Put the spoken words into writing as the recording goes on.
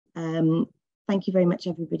Thank you very much,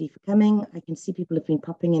 everybody, for coming. I can see people have been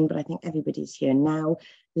popping in, but I think everybody's here now.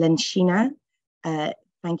 Lenshina,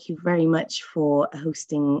 thank you very much for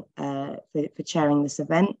hosting, for chairing this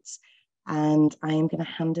event. And I am going to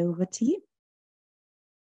hand over to you.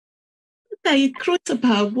 Okay, croeso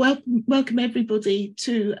pawb. Welcome everybody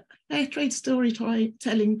to Fairtrade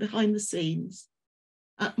Storytelling Behind the Scenes.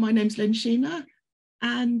 My name's Lenshina,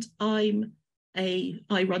 and I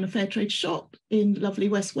run a Fairtrade shop in lovely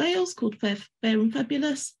West Wales called Fair and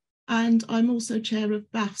Fabulous, and I'm also chair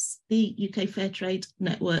of BAFTS, the UK Fairtrade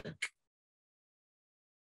Network.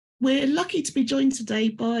 We're lucky to be joined today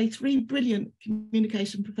by 3 brilliant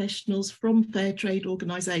communication professionals from Fairtrade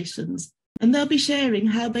organisations, and they'll be sharing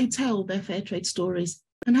how they tell their Fairtrade stories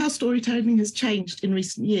and how storytelling has changed in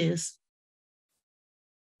recent years.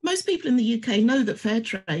 Most people in the UK know that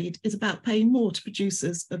Fairtrade is about paying more to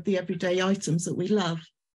producers of the everyday items that we love.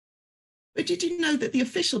 But did you know that the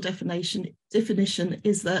official definition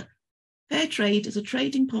is that Fairtrade is a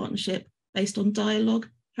trading partnership based on dialogue,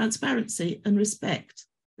 transparency and respect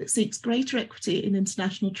that seeks greater equity in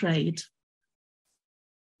international trade?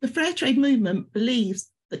 The Fairtrade movement believes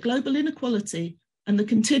that global inequality and the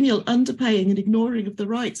continual underpaying and ignoring of the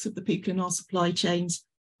rights of the people in our supply chains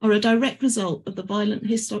are a direct result of the violent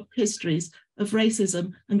histories of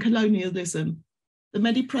racism and colonialism that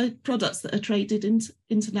many products that are traded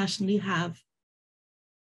internationally have.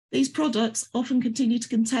 These products often continue to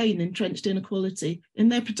contain entrenched inequality in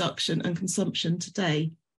their production and consumption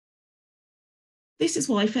today. This is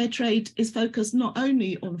why Fairtrade is focused not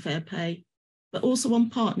only on fair pay, but also on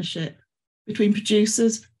partnership between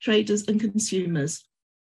producers, traders and consumers,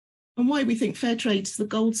 and why we think fair trade is the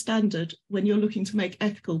gold standard when you're looking to make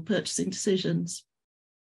ethical purchasing decisions.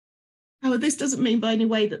 However, this doesn't mean by any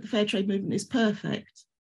way that the fair trade movement is perfect.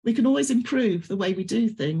 We can always improve the way we do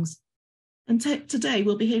things. And today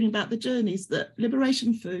we'll be hearing about the journeys that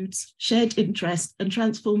Liberation Foods, Shared Interest and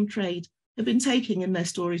Transformed Trade have been taking in their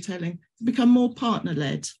storytelling to become more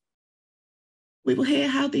partner-led. We will hear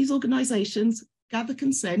how these organisations gather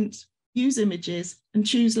consent, use images and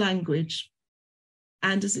choose language.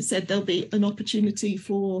 And as I said, there'll be an opportunity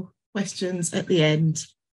for questions at the end.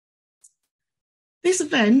 This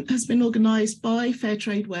event has been organised by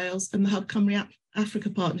Fairtrade Wales and the Hub Cymru Africa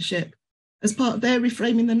partnership as part of their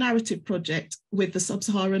Reframing the Narrative project with the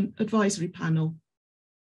Sub-Saharan Advisory Panel.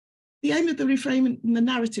 The aim of the Reframing the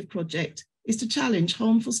Narrative project is to challenge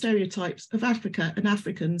harmful stereotypes of Africa and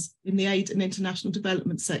Africans in the aid and international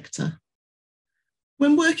development sector.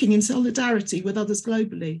 When working in solidarity with others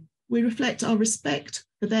globally, we reflect our respect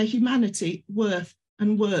for their humanity, worth,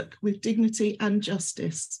 and work with dignity and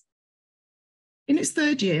justice. In its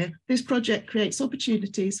 3rd year, this project creates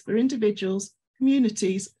opportunities for individuals,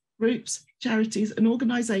 communities, groups, charities, and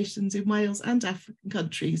organisations in Wales and African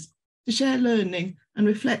countries to share learning and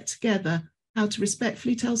reflect together how to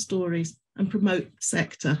respectfully tell stories and promote the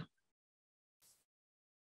sector.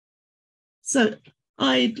 So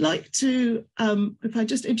I'd like to, if I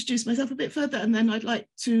just introduce myself a bit further, and then I'd like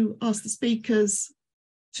to ask the speakers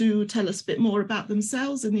to tell us a bit more about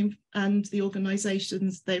themselves and the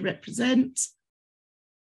organisations they represent.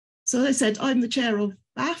 So as I said, I'm the chair of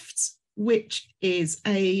BAFTS, which is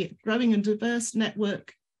a growing and diverse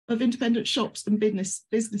network of independent shops and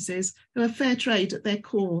businesses who have fair trade at their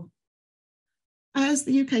core. As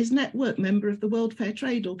the UK's network member of the World Fair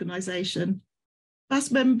Trade Organisation,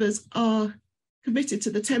 BAFTS members are committed to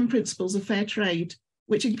the 10 principles of fair trade,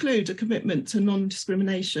 which include a commitment to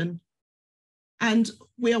non-discrimination. And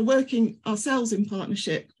we are working ourselves in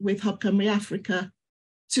partnership with Hub Cymru Africa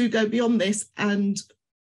to go beyond this and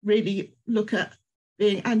really look at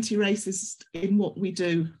being anti-racist in what we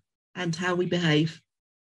do and how we behave.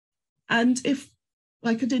 And if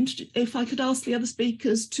I could ask the other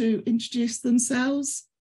speakers to introduce themselves.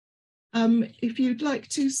 If you'd like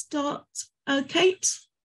to start, Kate.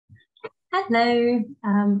 Hello,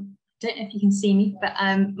 don't know if you can see me, but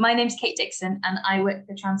my name's Kate Dixon and I work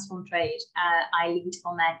for Transformed Trade. I lead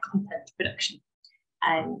on their content production.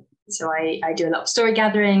 So I do a lot of story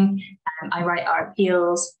gathering, I write our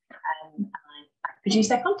appeals, and I produce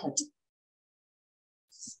their content.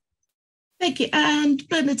 Thank you, and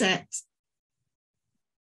Bernadette.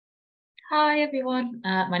 Hi everyone,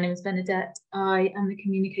 my name is Bernadette. I am the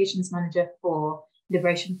communications manager for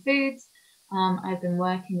Liberation Foods. I've been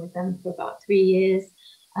working with them for about 3 years,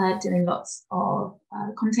 doing lots of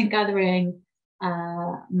content gathering,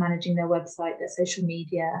 managing their website, their social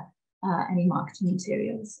media, any marketing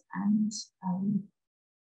materials, and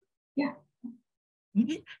yeah.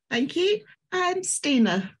 Thank you. And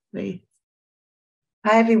Stina, please.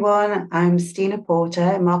 Hi everyone, I'm Stina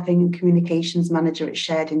Porter, Marketing and Communications Manager at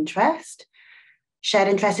Shared Interest. Shared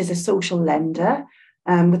Interest is a social lender.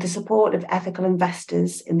 With the support of ethical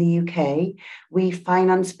investors in the UK, we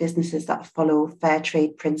finance businesses that follow fair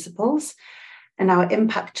trade principles. And our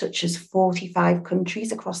impact touches 45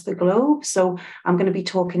 countries across the globe. So I'm going to be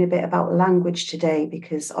talking a bit about language today,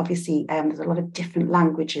 because obviously there's a lot of different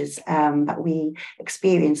languages that we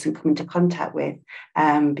experience and come into contact with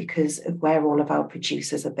because of where all of our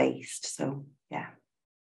producers are based. So, yeah.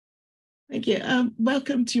 Thank you.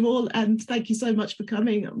 Welcome to you all, and thank you so much for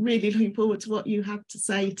coming. I'm really looking forward to what you have to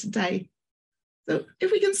say today. So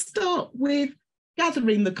if we can start with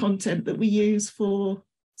gathering the content that we use for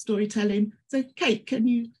storytelling. So Kate, can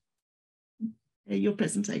you hear your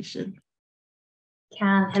presentation?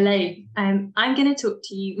 Hello. I'm going to talk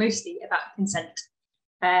to you mostly about consent.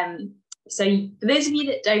 So for those of you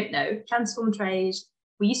that don't know, Transform Trade,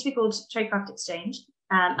 we used to be called Tradecraft Exchange,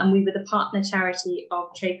 and we were the partner charity of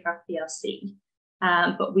Tradecraft PLC.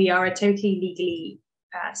 But we are a totally legally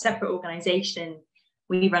separate organisation.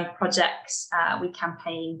 We run projects, we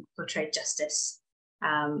campaign for trade justice.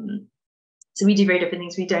 So we do very different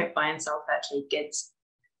things. We don't buy and sell fair trade goods.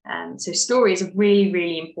 So stories are really,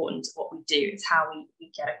 really important to what we do. It's how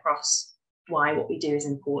we get across why what we do is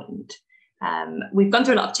important. We've gone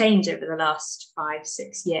through a lot of change over the last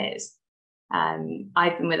 5-6 years.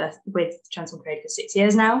 I've been with Transform Trade for 6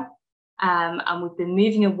 years now, and we've been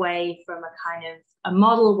moving away from a kind of a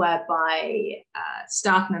model whereby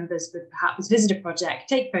staff members would perhaps visit a project,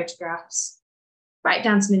 take photographs, write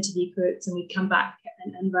down some interview quotes, and we'd come back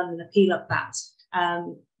and run an appeal of that.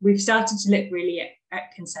 We've started to look really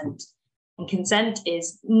at consent, and consent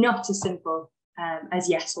is not as simple as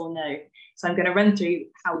yes or no. So I'm going to run through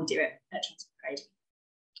how we do it at Transform Trade.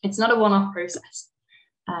 It's not a one-off process.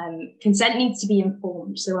 Consent needs to be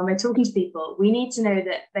informed. So when we're talking to people, we need to know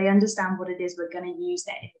that they understand what it is we're going to use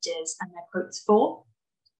their images and their quotes for,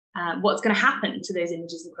 what's going to happen to those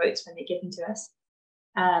images and quotes when they give them to us.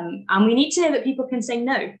 And we need to know that people can say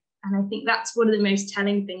no. And I think that's one of the most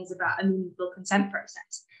telling things about a meaningful consent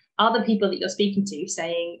process. Are the people that you're speaking to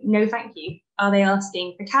saying, no, thank you? Are they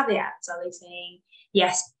asking for caveats? Are they saying,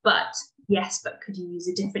 yes, but could you use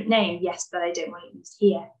a different name? Yes, but I don't want it used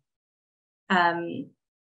here.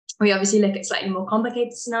 We obviously look at slightly more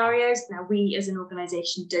complicated scenarios. Now, we as an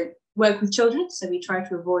organisation don't work with children, so we try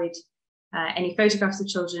to avoid any photographs of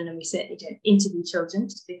children, and we certainly don't interview children,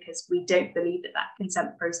 just because we don't believe that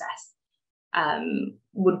consent process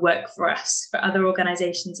would work for us. For other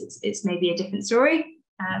organisations, it's maybe a different story.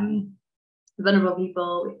 Vulnerable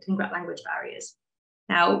people, we're talking about language barriers.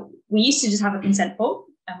 Now, we used to just have a consent form,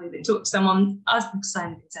 and we would talk to someone, ask them to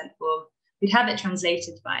sign the consent form. We'd have it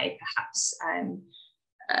translated by perhaps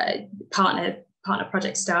partner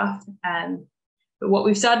project staff. But what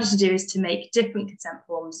we've started to do is to make different consent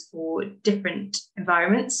forms for different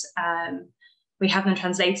environments. We have them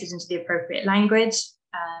translated into the appropriate language.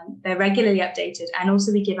 They're regularly updated, and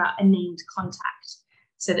also we give out a named contact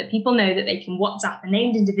so that people know that they can WhatsApp a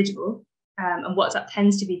named individual, and WhatsApp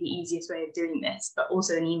tends to be the easiest way of doing this, but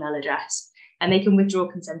also an email address, and they can withdraw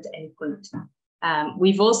consent at any point.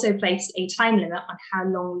 We've also placed a time limit on how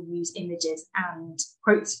long we use images and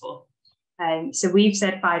quotes for. So we've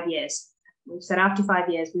said 5 years. We've said after 5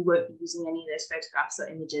 years, we won't be using any of those photographs or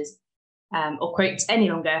images or quotes any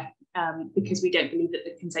longer, because we don't believe that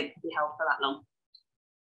the consent can be held for that long.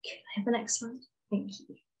 Can I have the next slide? Thank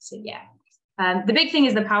you. So yeah, the big thing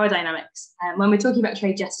is the power dynamics. When we're talking about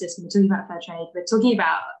trade justice and we're talking about fair trade, we're talking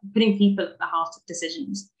about putting people at the heart of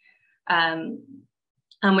decisions.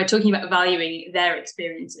 And we're talking about valuing their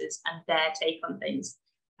experiences and their take on things.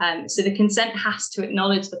 So the consent has to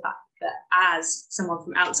acknowledge the fact that as someone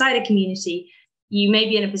from outside a community, you may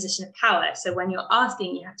be in a position of power. So when you're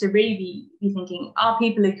asking, you have to really be thinking, are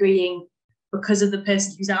people agreeing because of the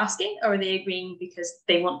person who's asking, or are they agreeing because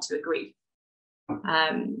they want to agree?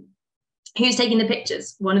 Who's taking the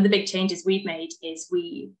pictures? One of the big changes we've made is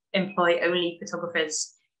we employ only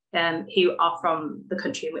photographers who are from the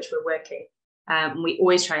country in which we're working. We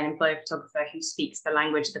always try and employ a photographer who speaks the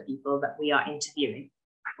language of the people that we are interviewing.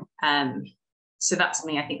 So that's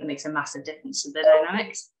something I think that makes a massive difference to the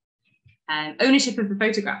dynamics. Ownership of the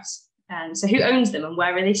photographs. So who owns them and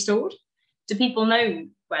where are they stored? Do people know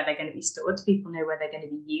where they're going to be stored? Do people know where they're going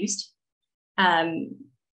to be used? And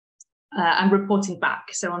reporting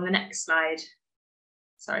back. So on the next slide,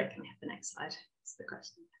 sorry, can we have the next slide? That's the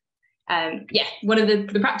question. Yeah, one of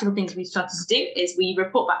the practical things we've started to do is we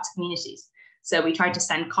report back to communities. So we try to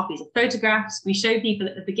send copies of photographs. We show people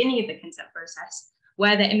at the beginning of the consent process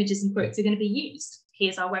where their images and quotes are going to be used.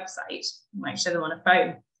 Here's our website. We might show them on a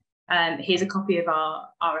phone. Here's a copy of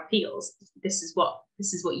our appeals. This is what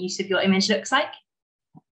use of your image looks like.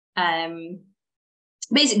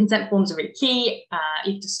 Basic consent forms are really key.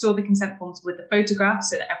 You have to store the consent forms with the photograph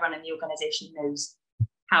so that everyone in the organisation knows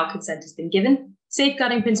how consent has been given.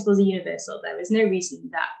 Safeguarding principles are universal. There is no reason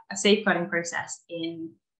that a safeguarding process in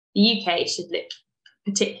the UK should look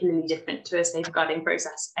particularly different to a safeguarding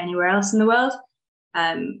process anywhere else in the world.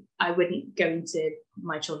 I wouldn't go into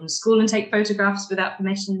my children's school and take photographs without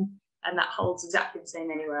permission, and that holds exactly the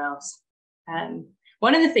same anywhere else.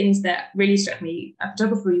 One of the things that really struck me, a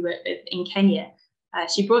photographer we worked with in Kenya,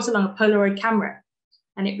 she brought along a Polaroid camera,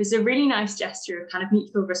 and it was a really nice gesture of kind of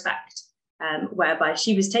mutual respect, whereby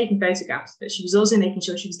she was taking photographs, but she was also making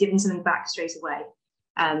sure she was giving something back straight away.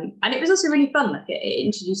 And it was also really fun. Like it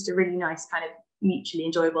introduced a really nice kind of mutually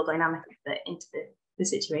enjoyable dynamic into the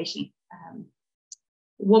situation.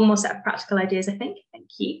 One more set of practical ideas, I think. Thank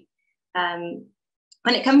you.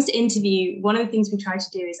 When it comes to interview, one of the things we try to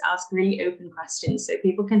do is ask really open questions so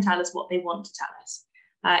people can tell us what they want to tell us.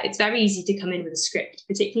 It's very easy to come in with a script,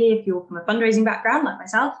 particularly if you're from a fundraising background like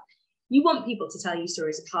myself. You want people to tell you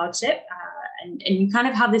stories of hardship, and you kind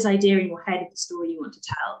of have this idea in your head of the story you want to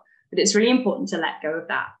tell, but it's really important to let go of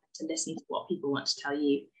that, to listen to what people want to tell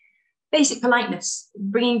you. Basic politeness,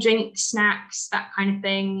 bringing drinks, snacks, that kind of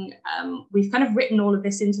thing. We've kind of written all of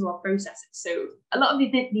this into our processes. So a lot of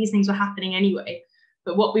these things were happening anyway,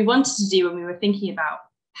 but what we wanted to do when we were thinking about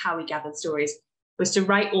how we gathered stories was to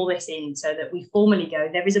write all this in so that we formally go,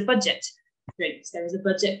 there is a budget for drinks, there is a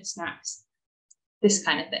budget for snacks, this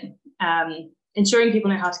kind of thing. Ensuring people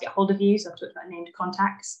know how to get hold of you, so I've talked about named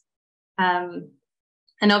contacts. And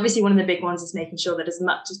obviously one of the big ones is making sure that as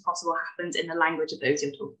much as possible happens in the language of those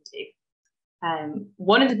you're talking to.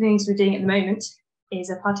 One of the things we're doing at the moment is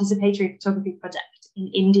a participatory photography project in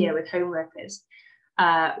India with home workers,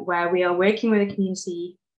 where we are working with a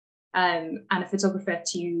community and a photographer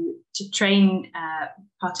to train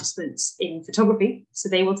participants in photography. So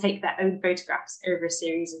they will take their own photographs over a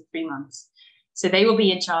series of 3 months. So they will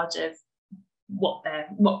be in charge of what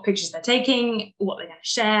pictures they're taking, what they're going to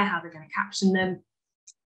share, how they're going to caption them.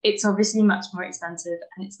 It's obviously much more expensive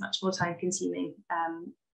and it's much more time consuming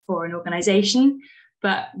for an organisation.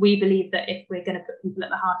 But we believe that if we're going to put people at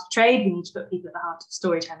the heart of trade, we need to put people at the heart of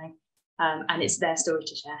storytelling, and it's their story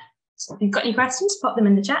to share. So if you've got any questions, pop them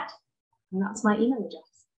in the chat, and that's my email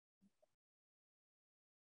address.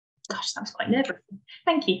 Gosh, that was quite nerve-wracking.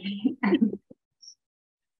 Thank you.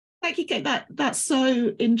 Thank you, Kate. That's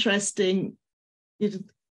so interesting.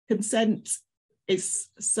 Consent is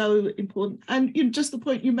so important, and just the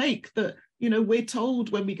point you make that we're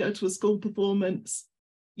told when we go to a school performance,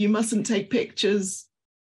 you mustn't take pictures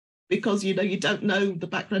because you don't know the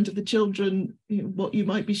background of the children, what you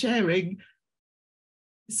might be sharing.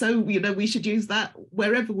 So we should use that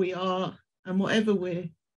wherever we are and whatever we're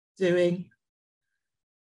doing.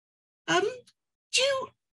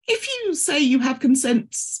 If you say you have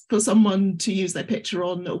consent for someone to use their picture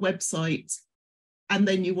on a website, and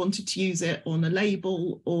then you wanted to use it on a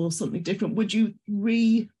label or something different, would you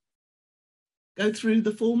go through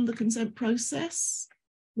the consent process?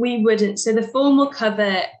 We wouldn't. So the form will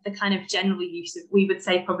cover the kind of general use of, we would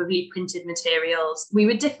say, probably printed materials. We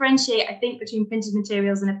would differentiate, I think, between printed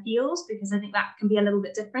materials and appeals, because I think that can be a little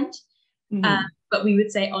bit different. Mm-hmm. But we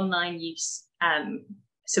would say online use.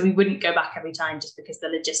 So we wouldn't go back every time just because the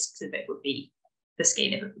logistics of it would be, the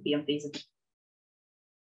scale of it would be unfeasible.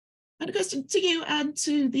 And a question to you and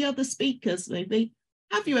to the other speakers, maybe.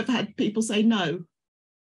 Have you ever had people say no?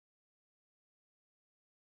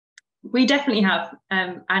 We definitely have,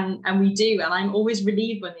 and we do, and I'm always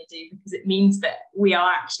relieved when they do, because it means that we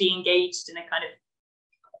are actually engaged in a kind of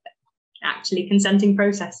actually consenting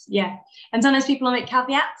process. Yeah, and sometimes people will make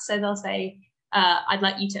caveats, so they'll say, I'd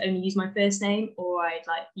like you to only use my first name, or I'd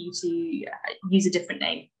like you to use a different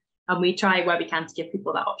name, and we try where we can to give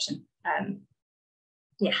people that option.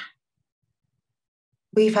 Yeah.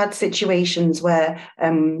 We've had situations where,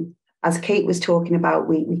 as Kate was talking about,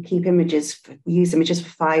 we keep images, we use images for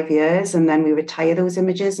 5 years, and then we retire those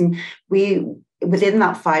images. And within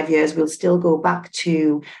that 5 years, we'll still go back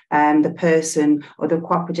to the person or the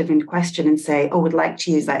cooperative in question and say, oh, we'd like to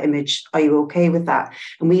use that image. Are you okay with that?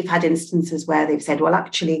 And we've had instances where they've said, well,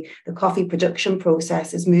 actually, the coffee production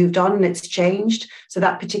process has moved on and it's changed. So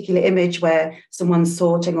that particular image where someone's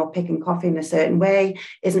sorting or picking coffee in a certain way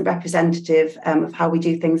isn't representative of how we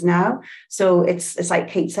do things now. So it's like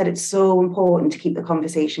Kate said, it's so important to keep the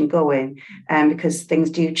conversation going because things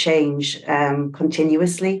do change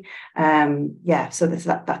continuously. Yeah, so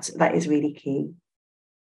that is really key.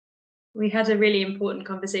 We had a really important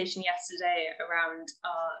conversation yesterday around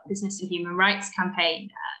our business and human rights campaign,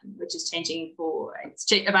 which is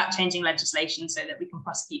about changing legislation so that we can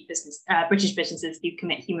prosecute British businesses who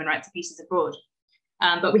commit human rights abuses abroad.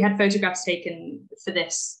 But we had photographs taken for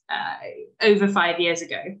this over 5 years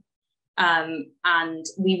ago, and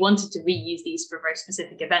we wanted to reuse these for a very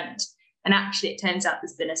specific event. And actually, it turns out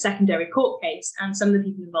there's been a secondary court case, and some of the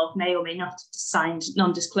people involved may or may not have signed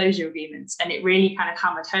non-disclosure agreements. And it really kind of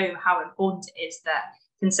hammered home how important it is that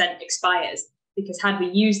consent expires, because had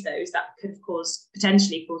we used those, that could have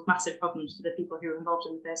potentially caused massive problems for the people who were involved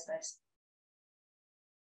in the first place.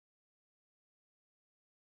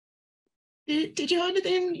 Did you have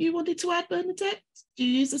anything you wanted to add, Bernadette? Do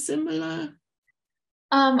you use a similar?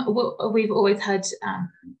 Well, we've always had,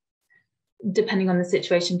 depending on the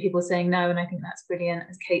situation, people saying no, and I think that's brilliant.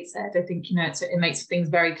 As Kate said, I think, you know, it makes things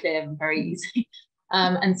very clear and very easy.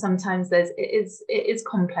 And sometimes it is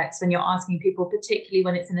complex when you're asking people, particularly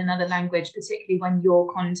when it's in another language, particularly when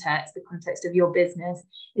your context, the context of your business,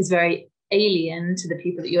 is very alien to the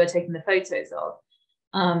people that you are taking the photos of.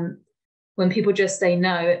 When people just say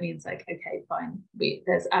no, it means like, okay, fine.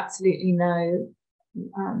 There's absolutely no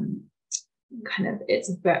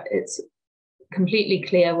it's completely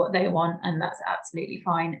clear what they want, and that's absolutely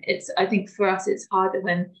fine. I think for us, it's harder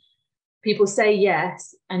when people say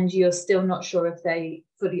yes and you're still not sure if they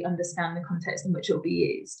fully understand the context in which it will be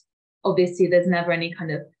used. Obviously, there's never any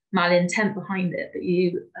kind of malintent behind it, but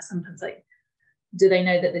you are sometimes like, do they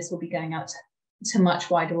know that this will be going out to much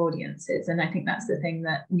wider audiences? And I think that's the thing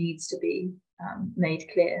that needs to be made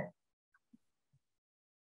clear.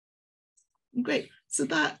 Great. So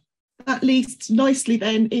that leads nicely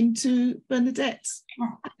then into Bernadette's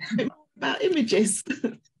about images.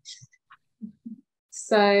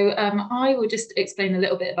 So I will just explain a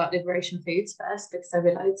little bit about Liberation Foods first, because I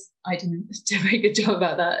realised I didn't do a very good job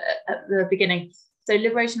about that at the beginning. So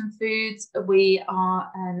Liberation Foods, we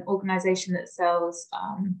are an organisation that sells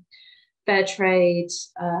fair trade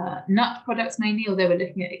nut products mainly, although we're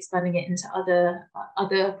looking at expanding it into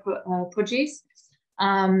other produce.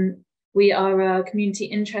 We are a community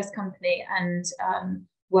interest company and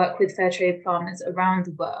work with fair trade farmers around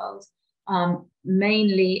the world,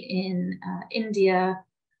 mainly in India,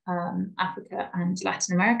 Africa and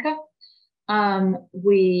Latin America.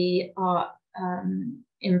 We are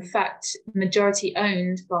in fact majority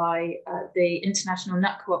owned by the International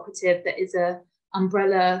Nut Cooperative, that is an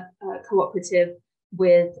umbrella cooperative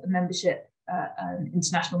with a membership,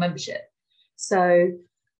 international membership. So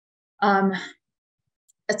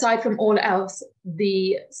aside from all else,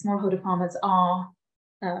 the smallholder farmers are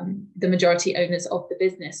the majority owners of the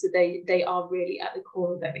business. So they are really at the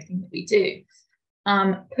core of everything that we do.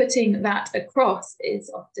 Putting that across is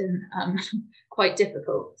often quite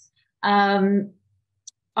difficult.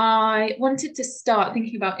 I wanted to start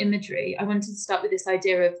thinking about imagery. I wanted to start with this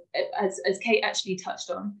idea of, as Kate actually touched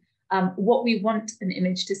on, what we want an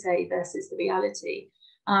image to say versus the reality.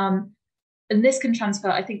 And this can transfer,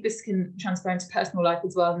 I think this can transfer into personal life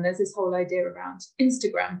as well. And there's this whole idea around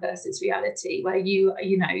Instagram versus reality, where you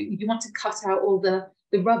want to cut out all the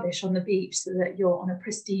rubbish on the beach so that you're on a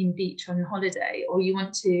pristine beach on holiday, or you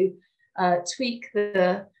want to tweak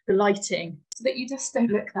the lighting so that you just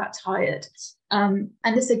don't look that tired. And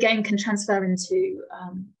this again can transfer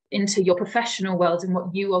into your professional world and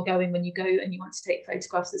what you are going when you go and you want to take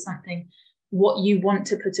photographs of something, what you want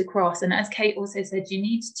to put across. And as Kate also said, you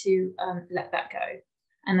need to let that go,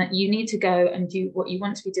 and that you need to go and do what you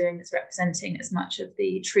want to be doing is representing as much of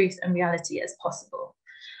the truth and reality as possible.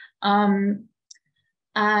 And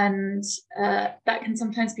that can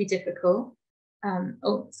sometimes be difficult.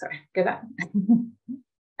 Go back.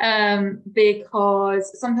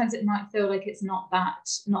 Because sometimes it might feel like it's not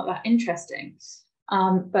that interesting.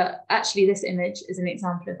 But actually this image is an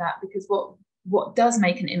example of that, because what does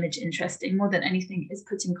make an image interesting more than anything is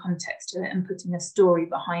putting context to it and putting a story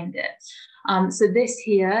behind it. So this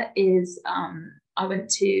here is, I went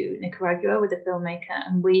to Nicaragua with a filmmaker,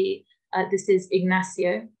 and this is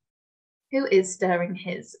Ignacio, who is stirring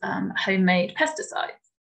his homemade pesticides.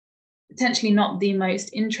 Potentially not the most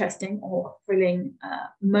interesting or thrilling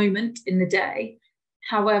moment in the day.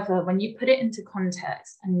 However, when you put it into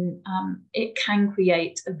context, and it can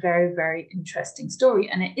create a very, very interesting story,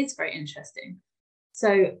 and it is very interesting.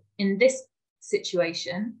 So in this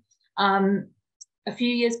situation, a few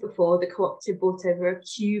years before, the cooperative brought over a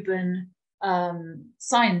Cuban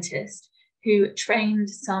scientist who trained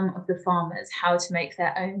some of the farmers how to make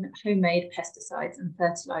their own homemade pesticides and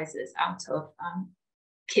fertilizers out of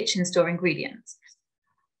kitchen store ingredients.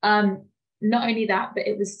 Not only that, but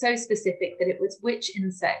it was so specific that it was which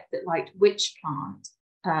insect that liked which plant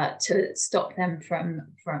to stop them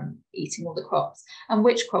from eating all the crops, and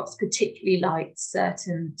which crops particularly liked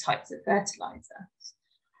certain types of fertilizer.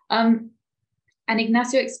 And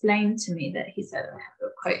Ignacio explained to me that he said, I have a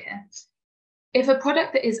quote here, if a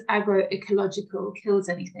product that is agroecological kills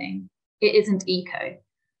anything, it isn't eco.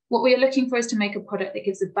 What we are looking for is to make a product that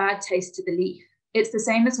gives a bad taste to the leaf. It's the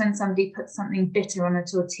same as when somebody puts something bitter on a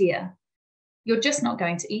tortilla. You're just not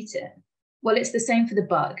going to eat it. Well, it's the same for the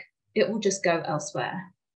bug. It will just go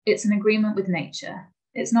elsewhere. It's an agreement with nature.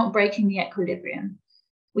 It's not breaking the equilibrium.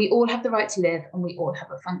 We all have the right to live and we all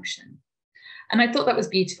have a function. And I thought that was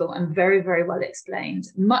beautiful and very, very well explained,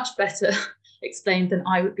 much better explained than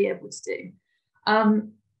I would be able to do.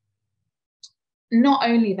 Not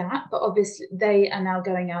only that, but obviously they are now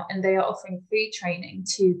going out and they are offering free training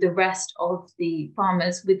to the rest of the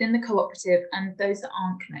farmers within the cooperative and those that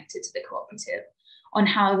aren't connected to the cooperative on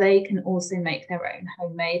how they can also make their own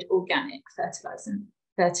homemade organic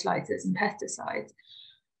fertilizers and pesticides.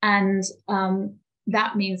 And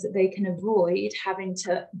that means that they can avoid having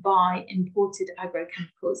to buy imported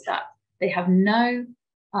agrochemicals, that they have no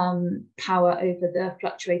power over the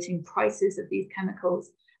fluctuating prices of these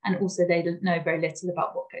chemicals, and also they know very little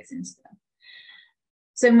about what goes into them.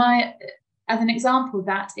 So as an example,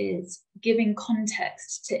 that is giving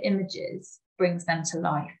context to images brings them to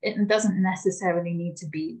life. It doesn't necessarily need to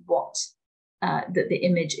be what that the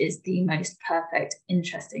image is the most perfect,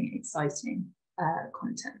 interesting, exciting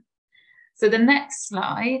content. So the next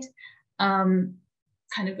slide kind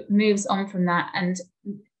of moves on from that, and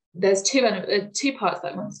there's two parts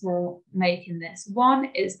that I want to make in this. One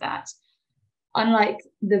is that unlike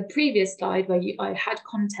the previous slide where I had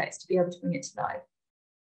context to be able to bring it to life,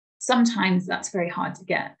 sometimes that's very hard to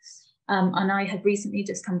get. And I have recently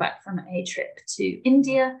just come back from a trip to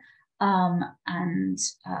India, and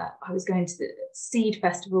I was going to the Seed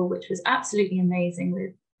Festival, which was absolutely amazing,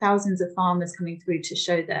 with thousands of farmers coming through to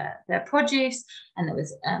show their produce, and there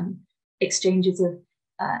was exchanges of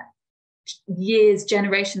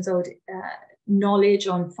generations old knowledge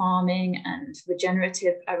on farming and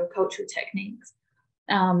regenerative agricultural techniques,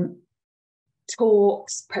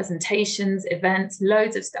 talks, presentations, events,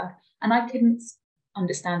 loads of stuff. And I couldn't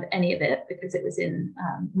understand any of it because it was in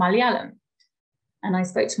Malayalam. And I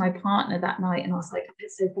spoke to my partner that night and I was like,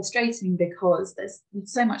 it's so frustrating because there's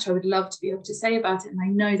so much I would love to be able to say about it. And I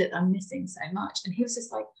know that I'm missing so much. And he was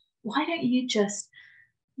just like, why don't you just,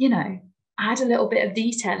 add a little bit of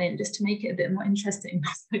detail in just to make it a bit more interesting? I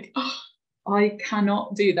was like, oh, I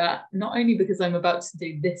cannot do that, not only because I'm about to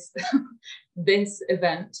do this, this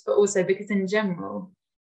event, but also because in general,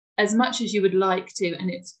 as much as you would like to, and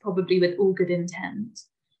it's probably with all good intent,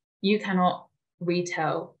 you cannot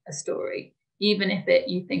retell a story, even if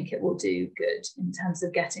you think it will do good in terms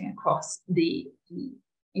of getting across the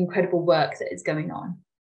incredible work that is going on.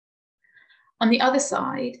 On the other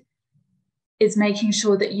side is making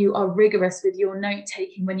sure that you are rigorous with your note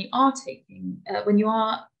taking when you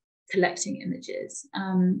are collecting images.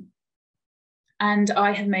 And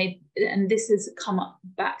I have made, and this has come up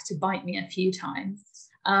back to bite me a few times.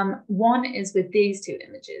 One is with these two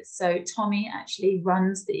images. So Tommy actually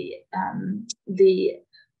runs the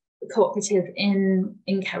cooperative in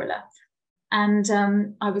Kerala. And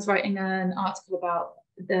I was writing an article about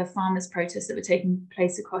the farmers' protests that were taking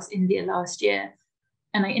place across India last year.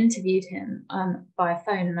 And I interviewed him by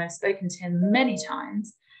phone, and I've spoken to him many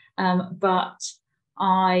times, but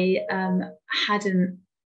I hadn't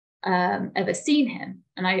ever seen him.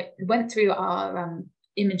 And I went through our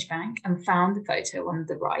image bank and found the photo on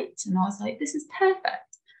the right. And I was like, this is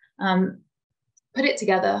perfect. Put it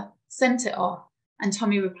together, sent it off. And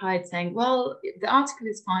Tommy replied saying, well, the article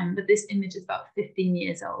is fine, but this image is about 15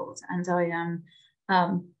 years old. And I am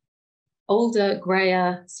older,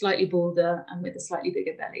 grayer, slightly balder, and with a slightly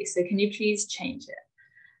bigger belly. So can you please change it?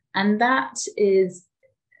 And that is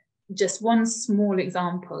just one small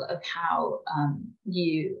example of how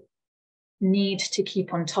you need to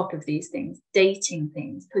keep on top of these things, dating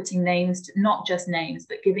things, putting names, not just names,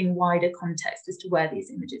 but giving wider context as to where these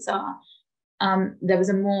images are. There was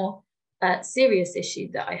a more serious issue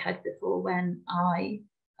that I had before when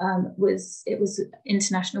it was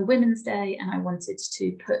International Women's Day, and I wanted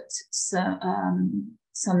to put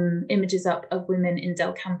some images up of women in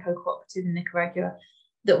Del Campo Cooperative in Nicaragua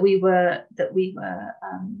that we were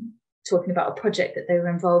talking about a project that they were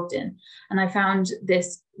involved in. And I found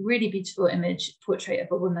this really beautiful image portrait of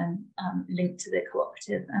a woman linked to the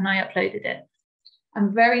cooperative, and I uploaded it.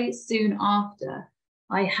 And very soon after,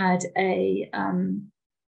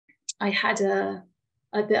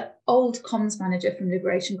 the old comms manager from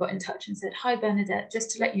Liberation got in touch and said, hi, Bernadette,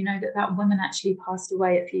 just to let you know that woman actually passed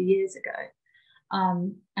away a few years ago.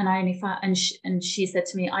 And I only found, and she said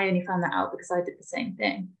to me, I only found that out because I did the same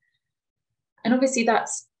thing. And obviously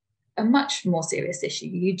that's a much more serious issue.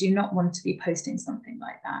 You do not want to be posting something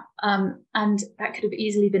like that. And that could have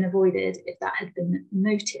easily been avoided if that had been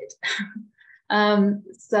noted.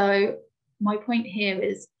 So my point here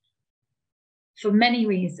is, for many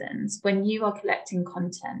reasons, when you are collecting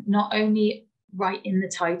content, not only write in the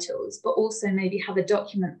titles, but also maybe have a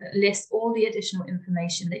document that lists all the additional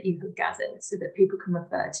information that you have gathered so that people can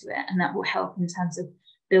refer to it. And that will help in terms of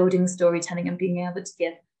building storytelling and being able to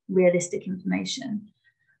give realistic information.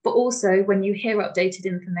 But also, when you hear updated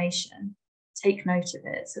information, take note of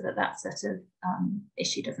it so that that sort of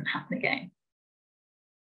issue doesn't happen again.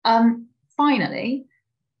 Finally,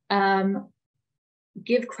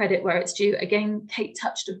 give credit where it's due. Again, Kate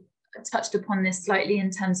touched upon this slightly in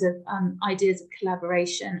terms of ideas of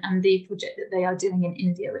collaboration and the project that they are doing in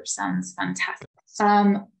India, which sounds fantastic.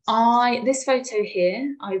 This photo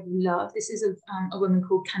here, I love. This is a woman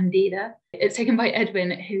called Gyda. It's taken by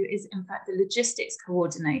Edwin, who is in fact the logistics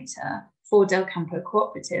coordinator for Del Campo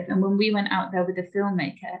Cooperative. And when we went out there with the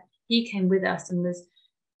filmmaker, he came with us and was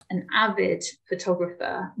an avid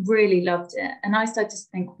photographer, really loved it. And I started to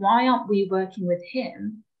think, why aren't we working with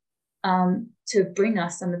him to bring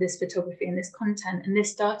us some of this photography and this content? And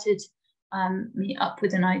this started me up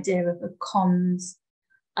with an idea of a comms,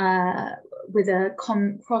 with a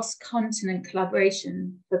cross-continent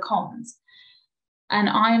collaboration for comms. And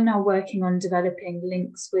I am now working on developing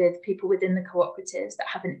links with people within the cooperatives that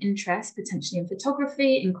have an interest potentially in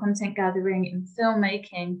photography, in content gathering, in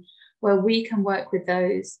filmmaking, where we can work with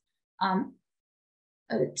those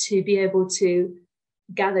to be able to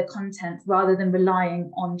gather content rather than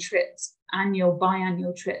relying on trips, annual,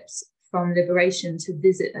 biannual trips from Liberation to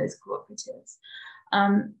visit those cooperatives.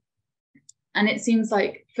 And it seems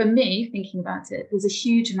like, for me, thinking about it, there's a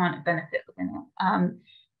huge amount of benefit within it.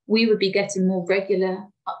 We would be getting more regular,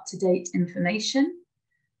 up-to-date information.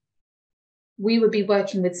 We would be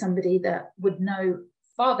working with somebody that would know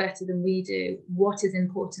far better than we do what is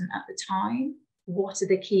important at the time, what are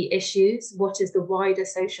the key issues, what is the wider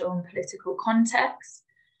social and political context.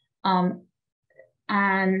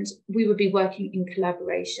 And we would be working in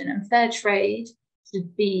collaboration. And fair trade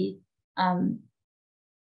should be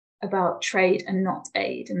about trade and not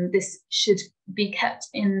aid. And this should be kept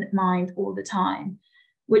in mind all the time,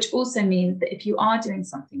 which also means that if you are doing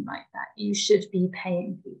something like that, you should be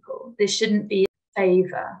paying people. This shouldn't be a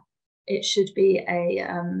favor. It should be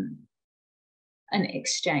an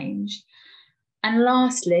exchange. And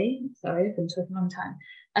lastly, sorry, I've been talking a long time,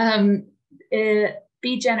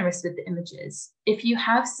 be generous with the images. If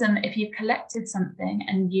you've collected something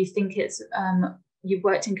and you think it's, you've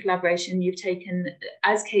worked in collaboration, you've taken,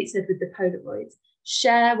 as Kate said with the Polaroids,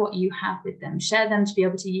 share what you have with them, share them to be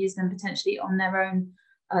able to use them potentially on their own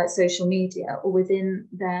social media or within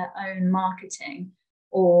their own marketing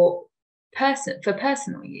or for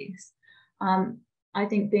personal use. I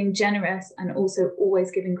think being generous and also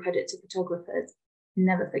always giving credit to photographers,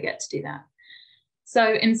 never forget to do that.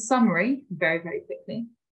 So in summary, very, very quickly,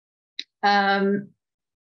 the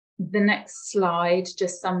next slide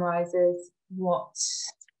just summarizes what,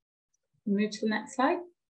 move to the next slide.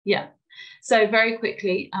 Yeah, so very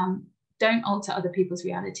quickly, don't alter other people's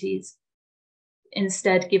realities.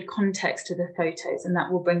 Instead, give context to the photos and that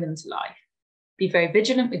will bring them to life. Be very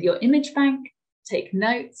vigilant with your image bank, take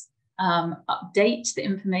notes, update the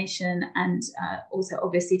information, and also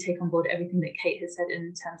obviously take on board everything that Kate has said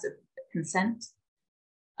in terms of consent.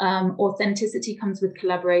 Authenticity comes with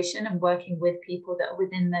collaboration and working with people that are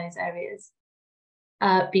within those areas.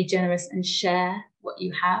 Be generous and share what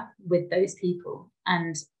you have with those people,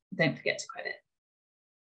 and don't forget to credit.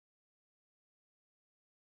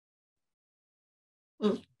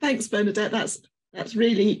 Well, thanks, Bernadette. That's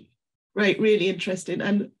really great, really interesting,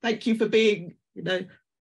 and thank you for being,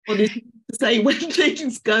 honest to say when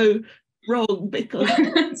things go wrong,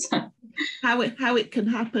 because how it can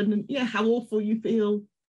happen, and yeah, how awful you feel.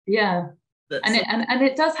 Yeah, and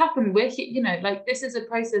it does happen. We're, like, this is a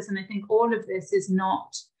process, and I think all of this is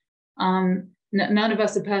not. None of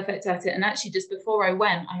us are perfect at it. And actually, just before I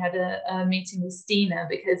went, I had a meeting with Stina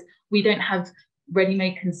because we don't have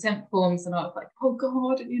ready-made consent forms, and I was like, oh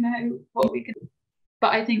God, what we can.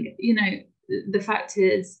 But I think, the fact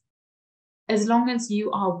is, as long as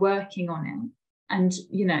you are working on it and,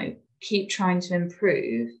 keep trying to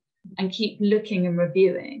improve and keep looking and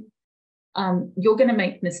reviewing, you're going to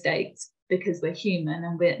make mistakes because we're human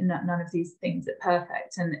and none of these things are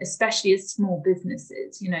perfect. And especially as small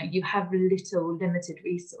businesses, you have limited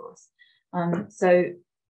resource. So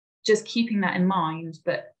just keeping that in mind,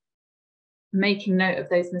 but making note of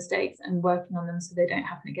those mistakes and working on them so they don't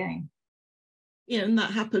happen again. Yeah, and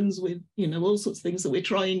that happens with, all sorts of things that we're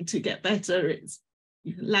trying to get better. It's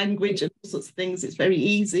language and all sorts of things. It's very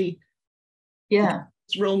easy. Yeah.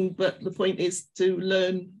 It's wrong, but the point is to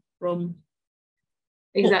learn from.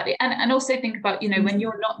 Exactly. And also think about, when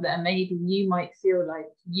you're not there, maybe you might feel like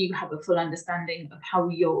you have a full understanding of how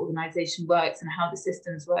your organization works and how the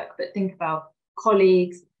systems work. But think about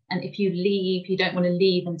colleagues. And if you leave, you don't want to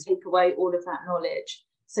leave and take away all of that knowledge.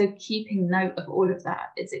 So keeping note of all of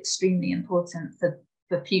that is extremely important for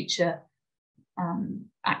future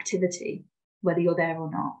activity, whether you're there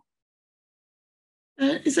or not.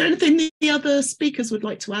 Is there anything the other speakers would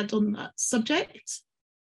like to add on that subject?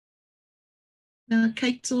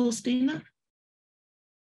 Kate or Stina?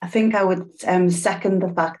 I think I would second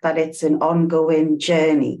the fact that it's an ongoing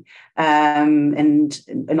journey and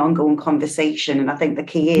an ongoing conversation. And I think the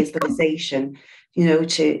key is the conversation,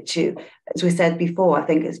 to as we said before, I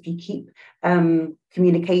think as we keep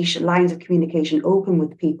lines of communication open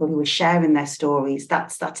with people who are sharing their stories,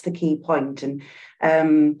 that's the key point. And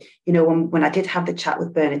when I did have the chat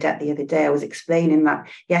with Bernadette the other day, I was explaining that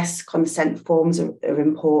yes, consent forms are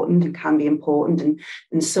important and can be important,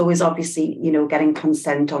 and so is obviously getting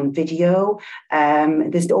consent on video.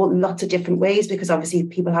 There's lots of different ways, because obviously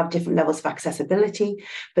people have different levels of accessibility,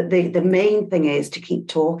 but the main thing is to keep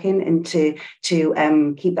talking and to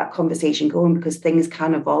keep that conversation going, because things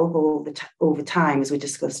can evolve over time, as we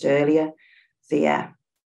discussed earlier. So yeah.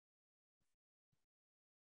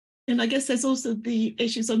 And I guess there's also the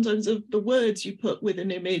issue sometimes of the words you put with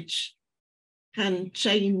an image can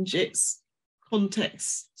change its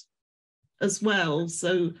context as well.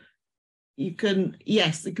 So it can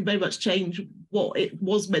very much change what it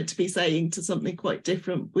was meant to be saying to something quite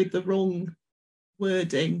different with the wrong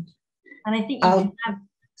wording. And I think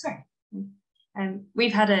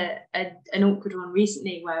we've had an awkward one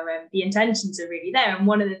recently where the intentions are really there. And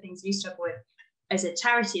one of the things we struggle with as a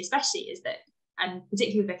charity especially is that, and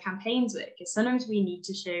particularly with the campaigns work, is sometimes we need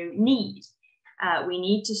to show need. We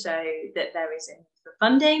need to show that there is a need for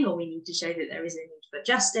funding, or we need to show that there is a need for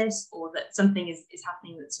justice, or that something is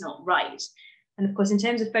happening that's not right. And of course, in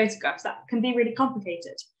terms of photographs, that can be really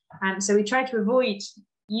complicated. So we try to avoid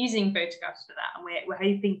using photographs for that. And we're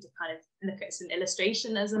hoping to kind of look at some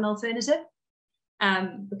illustration as an alternative,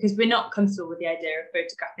 because we're not comfortable with the idea of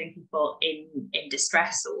photographing people in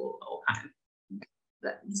distress or kind of,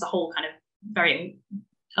 there's a whole kind of very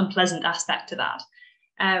unpleasant aspect to that.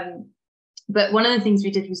 But one of the things we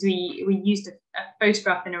did was we used a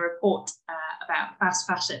photograph in a report about fast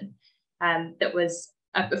fashion that was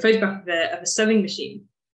a photograph of a sewing machine.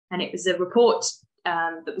 And it was a report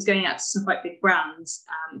that was going out to some quite big brands,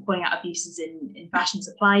 calling out abuses in fashion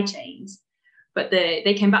supply chains. But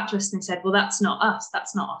they came back to us and said, well, that's not us,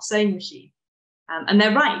 that's not our sewing machine. And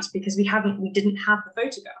they're right, because we didn't have the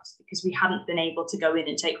photographs, because we hadn't been able to go in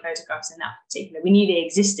and take photographs in that particular. We knew they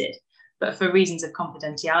existed, but for reasons of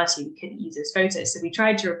confidentiality, we couldn't use those photos. So we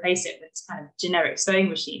tried to replace it with this kind of generic sewing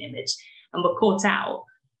machine image, and were caught out.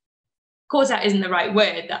 Caught out isn't the right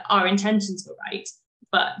word, that our intentions were right,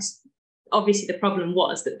 but obviously the problem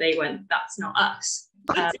was that they went, that's not us.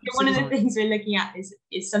 One of the things we're looking at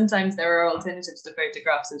is sometimes there are alternatives to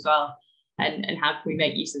photographs as well, and how can we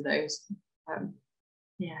make use of those?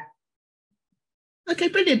 Yeah. Okay,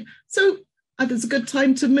 brilliant. So there's a good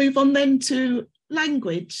time to move on then to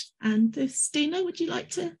language. And Stina, would you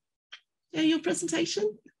like to share your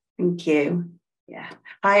presentation? Thank you. Yeah.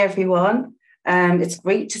 Hi, everyone. It's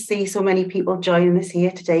great to see so many people joining us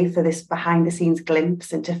here today for this behind the scenes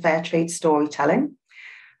glimpse into Fairtrade storytelling.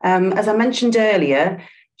 As I mentioned earlier,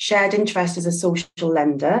 Shared Interest is a social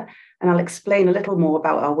lender, and I'll explain a little more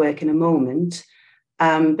about our work in a moment.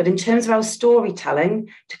 But in terms of our storytelling,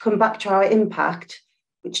 to come back to our impact,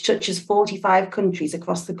 which touches 45 countries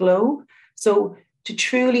across the globe. So to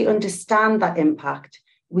truly understand that impact,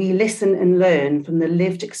 we listen and learn from the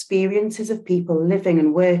lived experiences of people living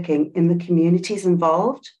and working in the communities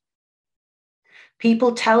involved.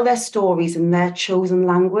 People tell their stories in their chosen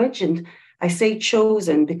language, and I say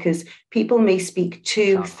chosen because people may speak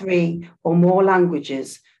 2, 3, or more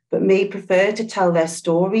languages, but may prefer to tell their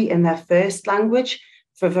story in their first language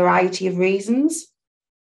for a variety of reasons.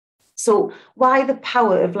 So why the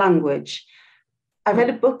power of language? I read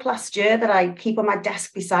a book last year that I keep on my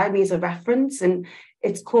desk beside me as a reference, and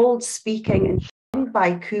it's called Speaking and Sharing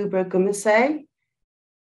by Kubra Gumasay.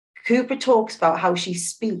 Kubra talks about how she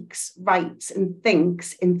speaks, writes, and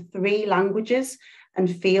thinks in 3 languages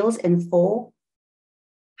and feels in 4.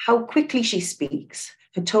 How quickly she speaks,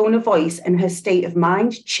 her tone of voice and her state of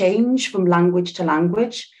mind change from language to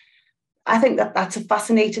language. I think that that's a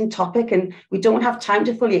fascinating topic, and we don't have time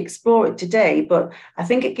to fully explore it today, but I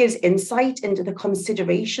think it gives insight into the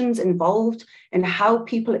considerations involved in how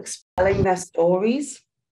people express their stories.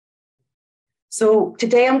 So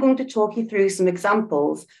today I'm going to talk you through some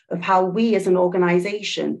examples of how we as an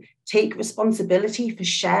organisation take responsibility for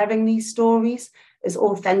sharing these stories as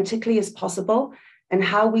authentically as possible and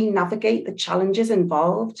how we navigate the challenges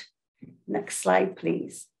involved. Next slide,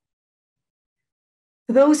 please.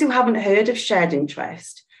 For those who haven't heard of Shared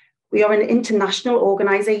Interest, we are an international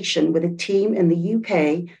organisation with a team in the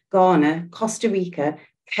UK, Ghana, Costa Rica,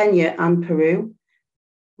 Kenya and Peru.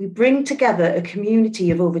 We bring together a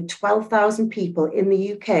community of over 12,000 people in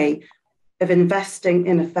the UK of investing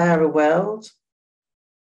in a fairer world.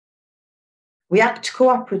 We act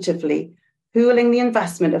cooperatively, pooling the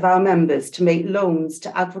investment of our members to make loans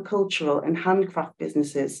to agricultural and handcraft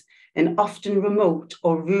businesses in often remote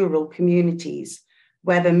or rural communities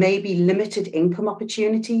where there may be limited income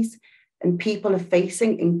opportunities and people are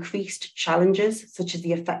facing increased challenges such as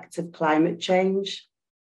the effects of climate change.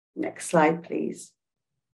 Next slide, please.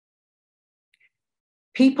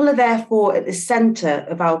 People are therefore at the centre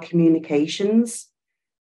of our communications.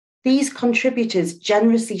 These contributors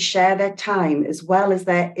generously share their time as well as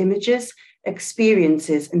their images,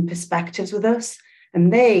 experiences and perspectives with us,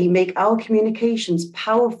 and they make our communications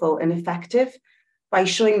powerful and effective by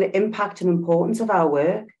showing the impact and importance of our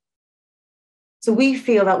work. So we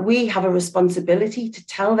feel that we have a responsibility to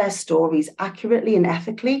tell their stories accurately and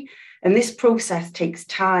ethically, and this process takes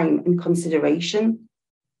time and consideration.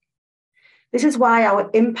 This is why our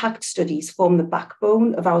impact studies form the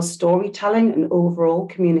backbone of our storytelling and overall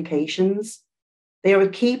communications. They are a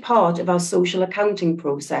key part of our social accounting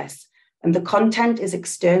process, and the content is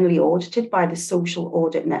externally audited by the Social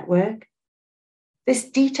Audit Network. This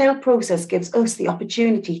detailed process gives us the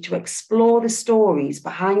opportunity to explore the stories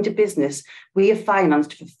behind a business we have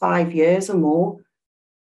financed for 5 years or more.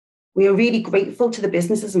 We are really grateful to the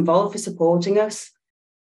businesses involved for supporting us.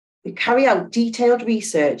 We carry out detailed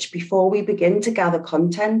research before we begin to gather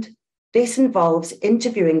content. This involves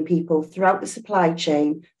interviewing people throughout the supply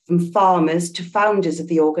chain, from farmers to founders of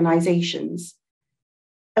the organisations.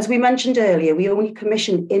 As we mentioned earlier, we only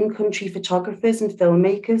commission in-country photographers and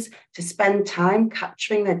filmmakers to spend time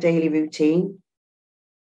capturing their daily routine.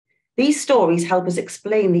 These stories help us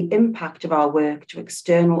explain the impact of our work to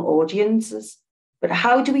external audiences. But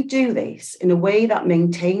how do we do this in a way that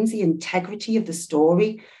maintains the integrity of the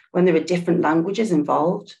story when there are different languages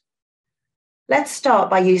involved? Let's start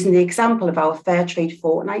by using the example of our Fairtrade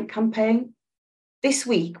Fortnight campaign. This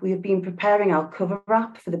week, we have been preparing our cover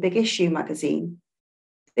wrap for the Big Issue magazine.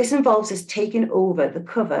 This involves us taking over the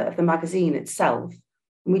cover of the magazine itself,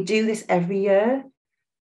 and we do this every year.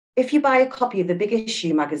 If you buy a copy of the Big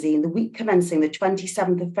Issue magazine the week commencing the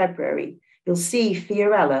 27th of February, you'll see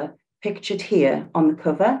Fiorella pictured here on the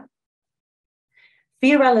cover.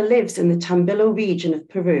 Fiorella lives in the Tambillo region of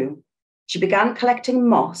Peru. She began collecting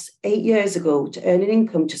moss 8 years ago to earn an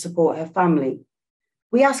income to support her family.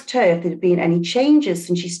 We asked her if there had been any changes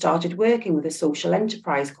since she started working with a social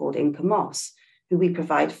enterprise called Inca Moss, who we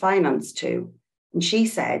provide finance to. And she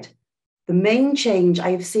said, "The main change I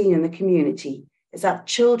have seen in the community is that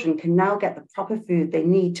children can now get the proper food they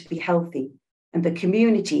need to be healthy, and the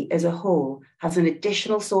community as a whole has an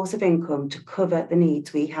additional source of income to cover the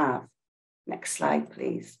needs we have." Next slide,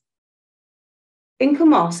 please. Inca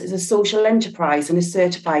Moss is a social enterprise and a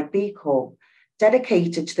certified B Corp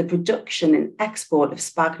dedicated to the production and export of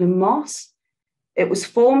sphagnum moss. It was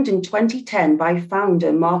formed in 2010 by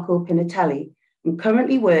founder Marco Pinatelli and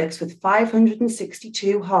currently works with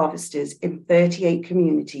 562 harvesters in 38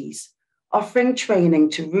 communities, offering training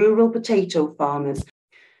to rural potato farmers.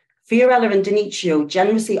 Fiorella and Denicio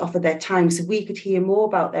generously offered their time so we could hear more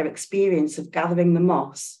about their experience of gathering the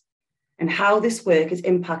moss and how this work has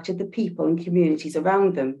impacted the people and communities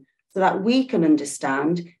around them, so that we can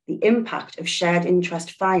understand the impact of shared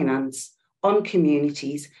interest finance on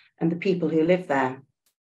communities and the people who live there.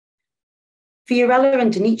 Fiorella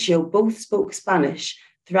and Denicio both spoke Spanish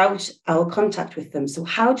throughout our contact with them, so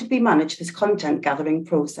how did we manage this content gathering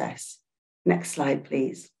process? Next slide,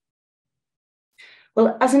 please.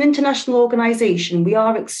 Well, as an international organisation, we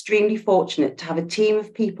are extremely fortunate to have a team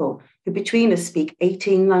of people who between us speak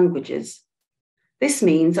 18 languages. This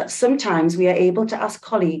means that sometimes we are able to ask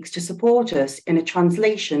colleagues to support us in a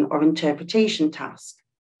translation or interpretation task.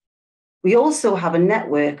 We also have a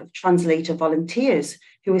network of translator volunteers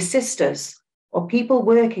who assist us, or people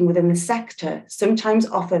working within the sector sometimes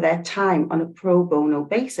offer their time on a pro bono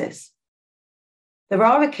basis. There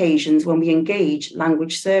are occasions when we engage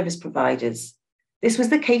language service providers. This was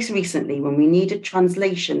the case recently when we needed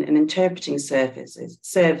translation and interpreting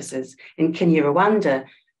services in Kinyarwanda,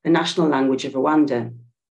 the national language of Rwanda.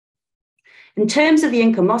 In terms of the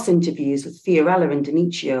Inca Moss interviews with Fiorella and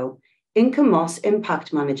Denicio, Inca Moss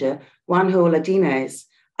Impact Manager Juanjo Ladinez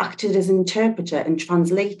acted as interpreter and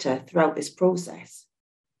translator throughout this process.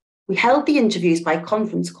 We held the interviews by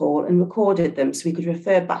conference call and recorded them so we could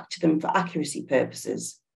refer back to them for accuracy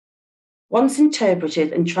purposes. Once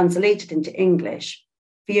interpreted and translated into English,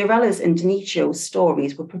 Fiorella's and Denicio's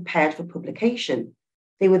stories were prepared for publication.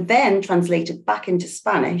 They were then translated back into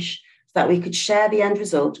Spanish so that we could share the end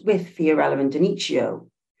result with Fiorella and Denicio.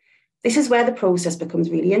 This is where the process becomes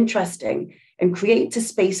really interesting and creates a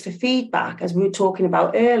space for feedback, as we were talking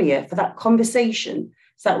about earlier, for that conversation,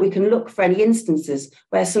 so that we can look for any instances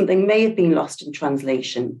where something may have been lost in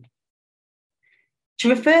translation. To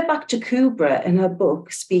refer back to Kubra in her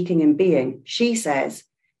book, Speaking in Being, she says,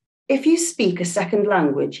 if you speak a second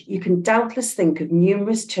language, you can doubtless think of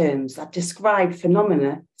numerous terms that describe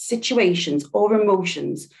phenomena, situations, or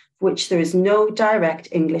emotions for which there is no direct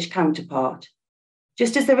English counterpart.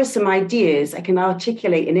 Just as there are some ideas I can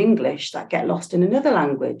articulate in English that get lost in another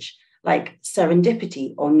language, like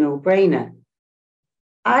serendipity or no-brainer.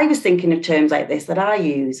 I was thinking of terms like this that I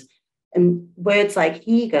use, and words like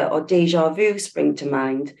eager or déjà vu spring to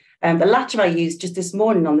mind. The latter I used just this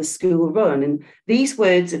morning on the school run, and these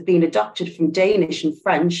words have been adopted from Danish and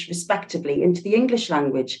French, respectively, into the English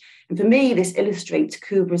language. And for me, this illustrates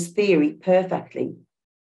Kubra's theory perfectly.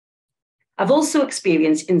 I've also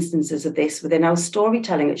experienced instances of this within our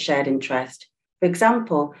storytelling at Shared Interest. For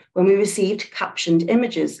example, when we received captioned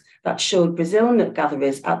images that showed Brazil nut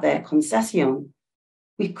gatherers at their concession.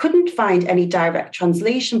 We couldn't find any direct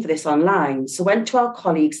translation for this online, so went to our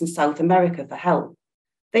colleagues in South America for help.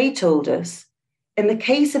 They told us, in the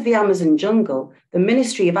case of the Amazon jungle, the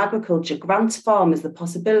Ministry of Agriculture grants farmers the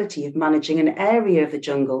possibility of managing an area of the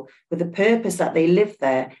jungle with the purpose that they live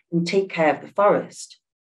there and take care of the forest.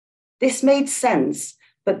 This made sense,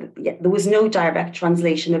 but there was no direct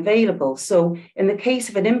translation available. So in the case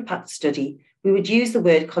of an impact study, we would use the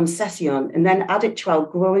word concession and then add it to our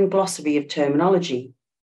growing glossary of terminology.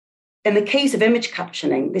 In the case of image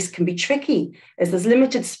captioning, this can be tricky as there's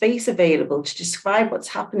limited space available to describe what's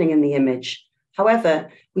happening in the image. However,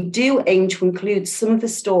 we do aim to include some of the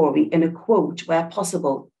story in a quote where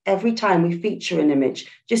possible every time we feature an image,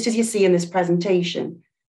 just as you see in this presentation,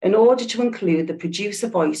 in order to include the producer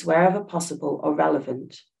voice wherever possible or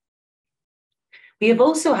relevant. We have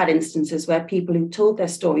also had instances where people who told their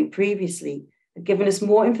story previously have given us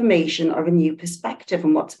more information or a new perspective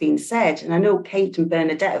on what's been said. And I know Kate and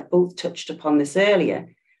Bernadette have both touched upon this earlier.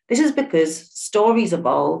 This is because stories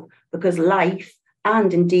evolve, because life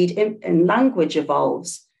and indeed in language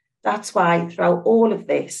evolves. That's why throughout all of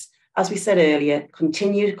this, as we said earlier,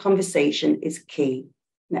 continued conversation is key.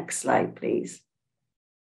 Next slide, please.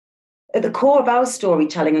 At the core of our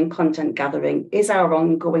storytelling and content gathering is our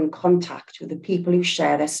ongoing contact with the people who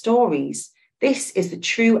share their stories. This is the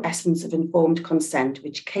true essence of informed consent,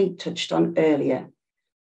 which Kate touched on earlier.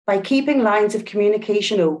 By keeping lines of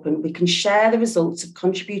communication open, we can share the results of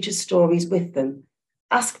contributors' stories with them,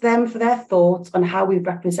 ask them for their thoughts on how we've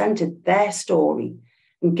represented their story,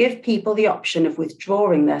 and give people the option of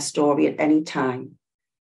withdrawing their story at any time.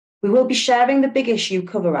 We will be sharing the Big Issue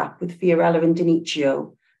cover app with Fiorella and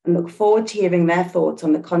Denicio, and look forward to hearing their thoughts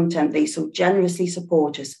on the content they so generously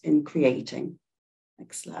support us in creating.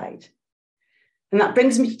 Next slide. And that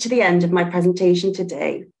brings me to the end of my presentation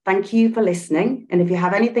today. Thank you for listening. And if you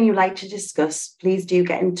have anything you'd like to discuss, please do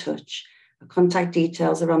get in touch. Our contact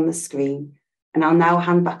details are on the screen. And I'll now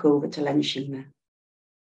hand back over to Lenshina.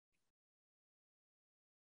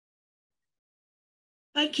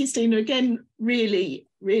 Thank you, Stina. Again, really,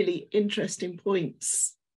 really interesting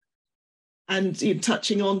points. And you're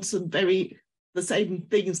touching on some the same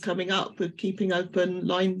things coming up with keeping open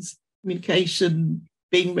lines, communication,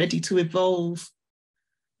 being ready to evolve.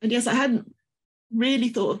 And yes, I hadn't really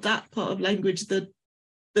thought of that part of language, the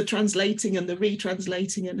translating and the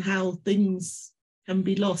retranslating and how things can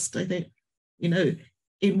be lost. I think,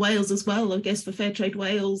 in Wales as well, I guess for Fairtrade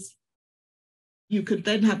Wales, you could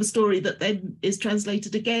then have a story that then is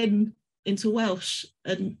translated again into Welsh.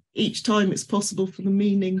 And each time it's possible for the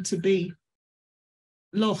meaning to be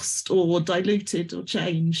lost or diluted or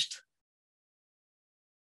changed.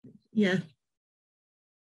 Yeah.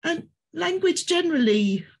 And language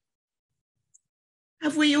generally,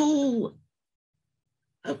 can we all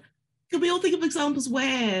think of examples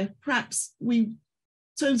where perhaps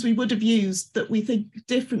terms we would have used that we think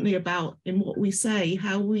differently about in what we say,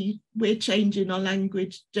 how we're changing our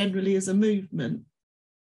language generally as a movement?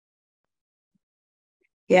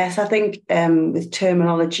 Yes, I think with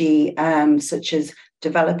terminology such as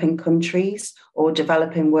developing countries or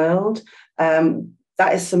developing world,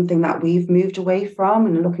 that is something that we've moved away from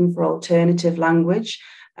and looking for alternative language.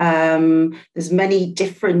 There's many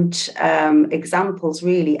different examples,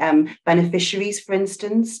 really. Beneficiaries, for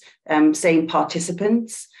instance, saying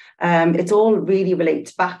participants. It all really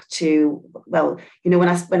relates back to, well, you know, when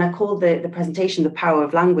I call the presentation the power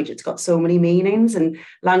of language, it's got so many meanings, and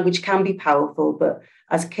language can be powerful. But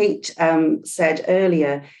as Kate said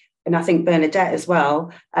earlier, and I think Bernadette as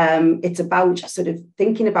well, it's about sort of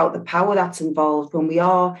thinking about the power that's involved when we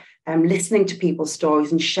are listening to people's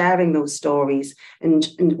stories and sharing those stories, and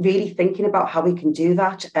really thinking about how we can do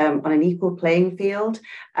that on an equal playing field.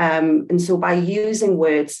 And so by using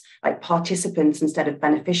words like participants instead of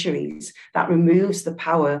beneficiaries, that removes the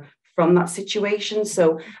power from that situation.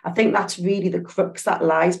 So I think that's really the crux that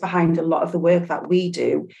lies behind a lot of the work that we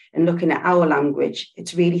do in looking at our language.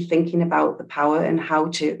 It's really thinking about the power and how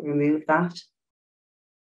to remove that.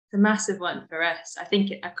 It's a massive one for us. I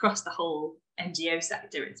think across the whole NGO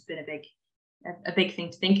sector, it's been a big thing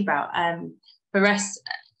to think about. For us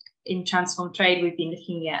in Transform Trade, we've been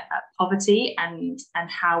looking at poverty and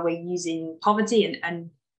how we're using poverty, and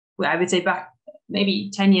I would say back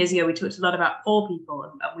maybe 10 years ago, we talked a lot about poor people,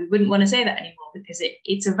 and we wouldn't want to say that anymore because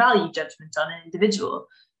it's a value judgment on an individual.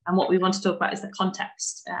 And what we want to talk about is the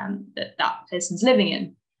context that person's living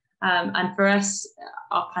in. And for us,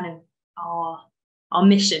 our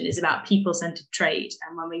mission is about people-centered trade.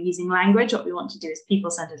 And when we're using language, what we want to do is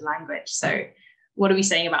people-centered language. So what are we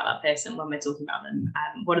saying about that person when we're talking about them?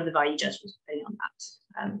 What are the value judgments we're putting on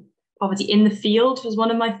that? Poverty in the field was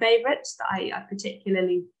one of my favorites that I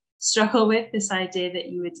particularly struggle with, this idea that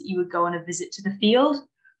you would go on a visit to the field.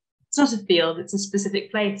 It's not a field, it's a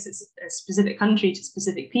specific place, it's a specific country to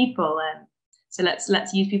specific people. So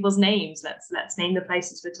let's use people's names, let's name the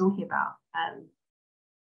places we're talking about.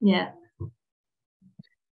 Yeah.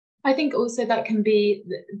 I think also that can be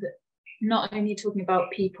not only talking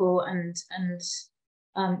about people and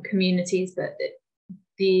communities, but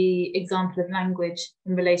the example of language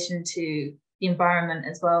in relation to the environment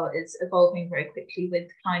as well is evolving very quickly with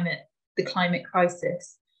the climate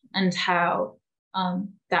crisis, and how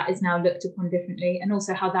that is now looked upon differently, and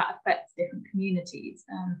also how that affects different communities.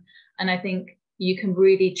 And I think you can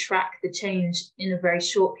really track the change in a very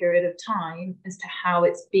short period of time as to how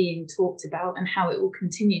it's being talked about and how it will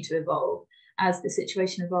continue to evolve as the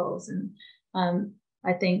situation evolves. And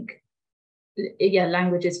I think, yeah,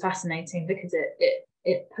 language is fascinating because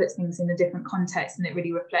it puts things in a different context, and it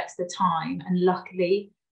really reflects the time. And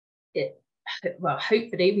luckily,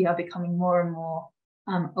 hopefully we are becoming more and more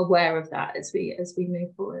aware of that as we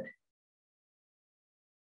move forward.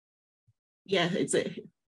 Yeah, it's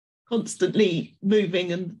constantly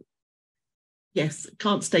moving, and yes,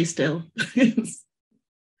 can't stay still.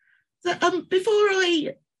 So before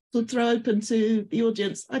I throw open to the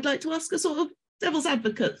audience, I'd like to ask a sort of devil's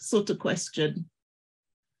advocate sort of question.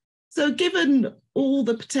 So given all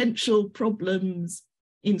the potential problems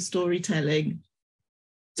in storytelling,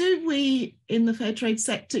 do we in the fair trade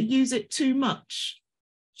sector use it too much?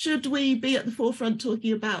 Should we be at the forefront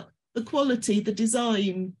talking about the quality, the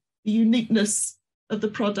design, the uniqueness of the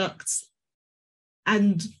products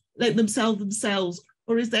and let them sell themselves?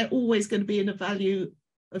 Or is there always going to be a value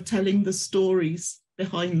of telling the stories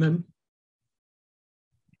behind them?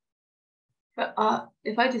 But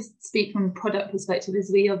if I just speak from a product perspective,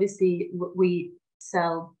 is we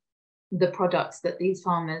sell the products that these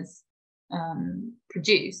farmers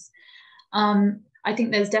produce. I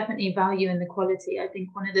think there's definitely value in the quality. I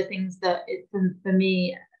think one of the things that for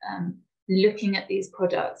me, looking at these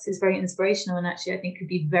products is very inspirational, and actually I think could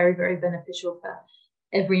be very, very beneficial for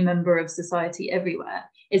every member of society everywhere,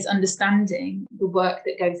 is understanding the work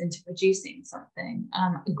that goes into producing something,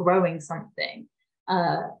 growing something,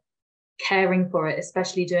 caring for it,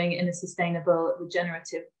 especially doing it in a sustainable,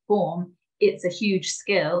 regenerative form. It's a huge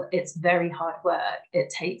skill. It's very hard work.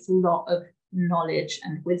 It takes a lot of knowledge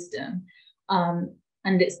and wisdom.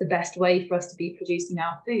 And it's the best way for us to be producing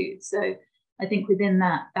our food. So I think within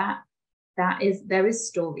there is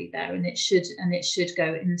story there, and it should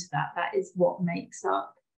go into that. That is what makes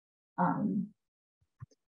up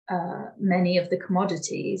many of the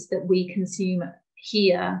commodities that we consume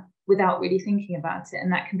here without really thinking about it.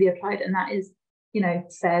 And that can be applied, and that is,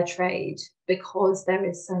 fair trade, because there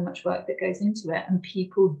is so much work that goes into it, and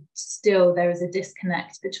people still, there is a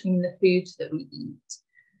disconnect between the food that we eat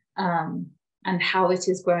and how it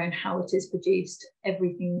is grown, how it is produced,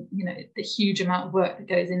 everything, the huge amount of work that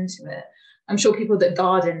goes into it. I'm sure people that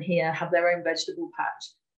garden here have their own vegetable patch.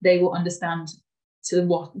 They will understand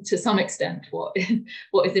to some extent what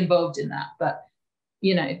is involved in that. But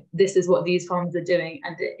you know, this is what these farmers are doing,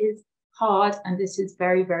 and it is hard, and it is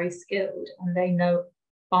very, very skilled, and they know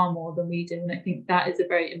far more than we do. And I think that is a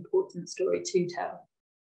very important story to tell.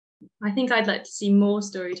 I think I'd like to see more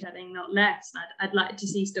storytelling, not less. I'd like to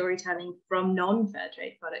see storytelling from non-fair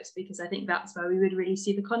trade products, because I think that's where we would really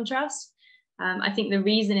see the contrast. I think the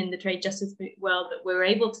reason in the trade justice world that we're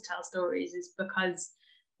able to tell stories is because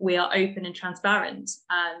we are open and transparent.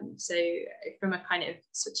 So from a kind of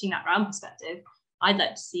switching that round perspective, I'd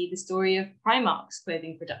like to see the story of Primark's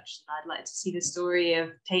clothing production. I'd like to see the story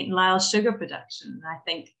of Tate & Lyle's sugar production. And I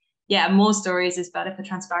think, yeah, more stories is better for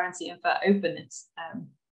transparency and for openness.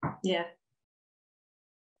 Yeah.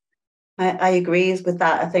 I agree with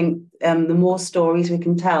that. I think the more stories we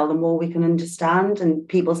can tell, the more we can understand, and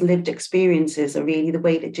people's lived experiences are really the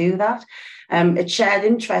way to do that. At Shared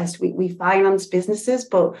Interest, we finance businesses,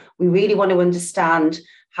 but we really want to understand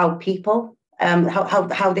how people,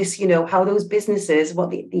 how this, you know, how those businesses,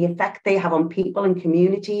 what the effect they have on people and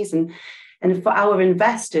communities, and for our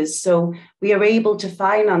investors. So we are able to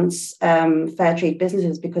finance fair trade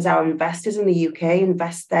businesses because our investors in the UK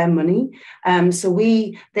invest their money. So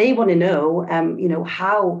they want to know, you know,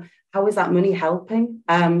 how is that money helping?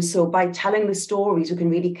 So by telling the stories, we can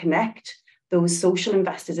really connect those social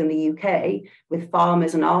investors in the UK with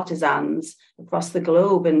farmers and artisans across the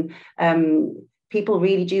globe. And people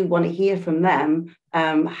really do want to hear from them,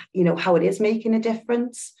 you know, how it is making a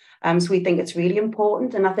difference. So we think it's really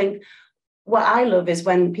important. And I think what I love is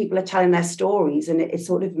when people are telling their stories, and it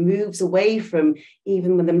sort of moves away from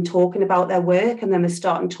even with them talking about their work, and then they're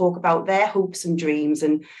starting to talk about their hopes and dreams,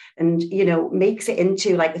 and you know, makes it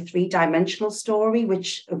into like a 3-dimensional story,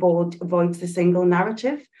 which avoids the single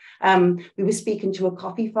narrative. We were speaking to a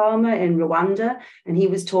coffee farmer in Rwanda, and he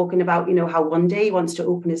was talking about, you know, how one day he wants to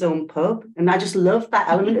open his own pub. And I just love that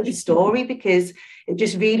element of the story, because it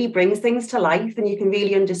just really brings things to life, and you can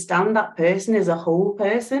really understand that person as a whole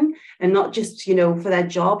person, and not just, you know, for their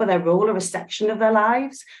job or their role or a section of their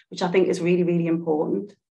lives, which I think is really, really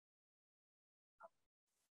important.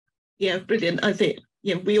 Yeah, brilliant. I think,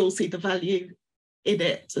 yeah, we all see the value in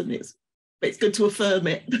it, and it's good to affirm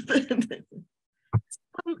it.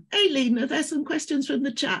 Aileen, are there some questions from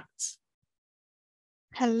the chat?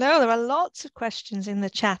 Hello, there are lots of questions in the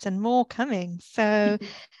chat and more coming. So,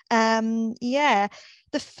 yeah,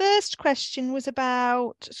 the first question was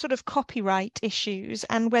about sort of copyright issues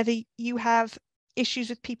and whether you have issues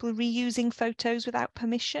with people reusing photos without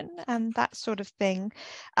permission and that sort of thing.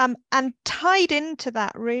 And tied into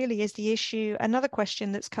that really is the issue, another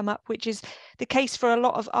question that's come up, which is the case for a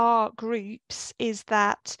lot of our groups, is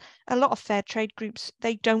that a lot of fair trade groups,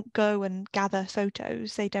 they don't go and gather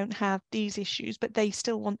photos, they don't have these issues, but they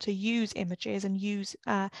still want to use images and use,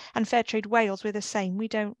 and Fair Trade Wales, we're the same, we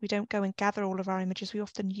don't go and gather all of our images, we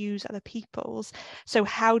often use other people's. So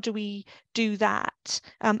how do we do that?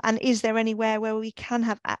 And is there anywhere where we can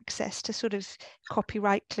have access to sort of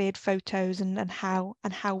copyright cleared photos, and how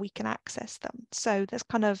we can access them? So there's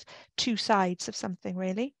kind of two sides of something,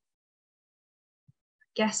 really.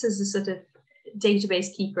 I guess as a sort of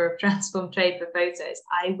database keeper of transform trade for photos,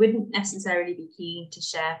 I wouldn't necessarily be keen to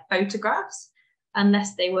share photographs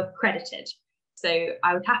unless they were credited. So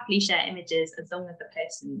I would happily share images as long as the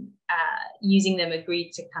person using them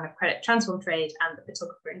agreed to kind of credit transform trade and the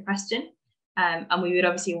photographer in question. And we would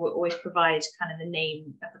obviously always provide kind of the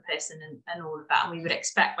name of the person and all of that. And we would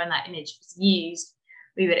expect when that image was used,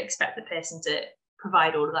 we would expect the person to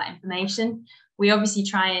provide all of that information. We obviously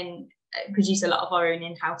try and produce a lot of our own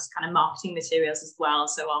in-house kind of marketing materials as well.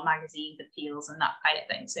 So our magazines, appeals and that kind of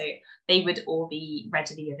thing. So they would all be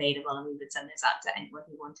readily available, and we would send those out to anyone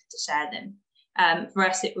who wanted to share them. For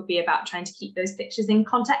us, it would be about trying to keep those pictures in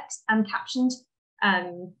context and captioned.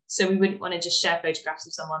 So we wouldn't want to just share photographs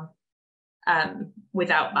of someone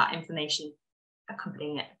without that information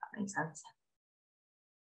accompanying it, if that makes sense.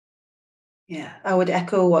 Yeah, I would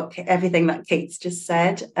echo everything that Kate's just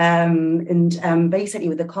said, and basically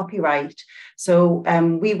with the copyright. So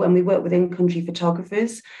when we work with in-country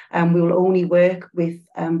photographers, we will only work with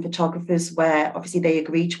photographers where obviously they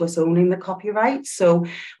agree to us owning the copyright. So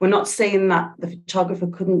we're not saying that the photographer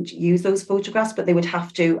couldn't use those photographs, but they would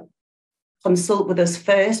have to consult with us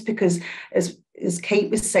first, because as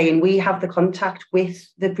Kate was saying, we have the contact with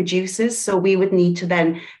the producers, so we would need to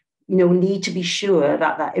then need to be sure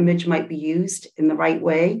that that image might be used in the right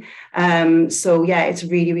way. So yeah, it's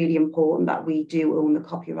really, really important that we do own the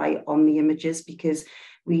copyright on the images, because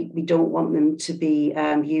we don't want them to be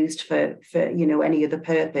used for any other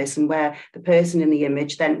purpose, and where the person in the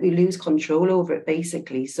image, then we lose control over it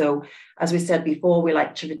basically. So as we said before, we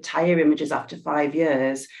like to retire images after 5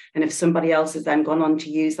 years, and if somebody else has then gone on to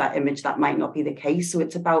use that image, that might not be the case. So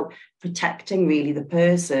it's about protecting really the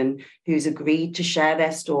person who's agreed to share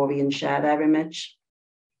their story and share their image.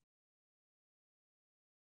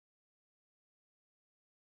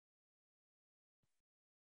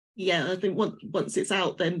 Yeah, I think once it's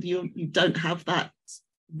out, then you don't have that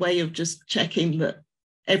way of just checking that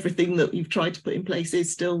everything that you've tried to put in place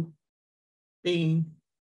is still being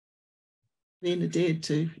adhered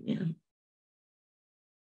to. Yeah.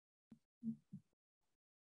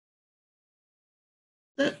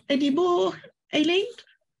 Any more, Aileen?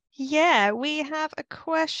 Yeah, we have a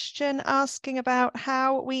question asking about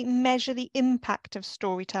how we measure the impact of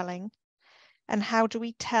storytelling. And how do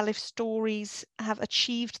we tell if stories have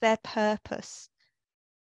achieved their purpose?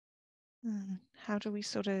 How do we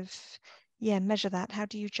sort of, measure that? How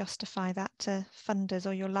do you justify that to funders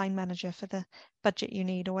or your line manager for the budget you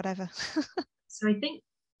need or whatever? So I think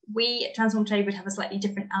we at Transform Trade would have a slightly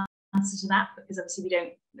different answer to that, because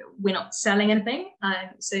obviously we're not selling anything.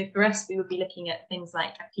 So for us, we would be looking at things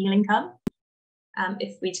like appeal income.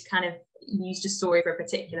 If we'd kind of used a story for a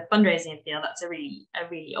particular fundraising appeal, that's a really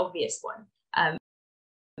obvious one.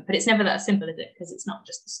 But it's never that simple, is it? Because it's not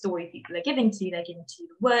just the story people are giving to you, they're giving to you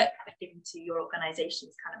the work, they're giving to your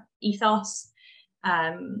organisation's kind of ethos.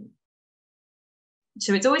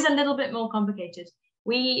 So it's always a little bit more complicated.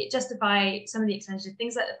 We justify some of the expenditure,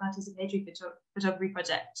 things like the participatory photography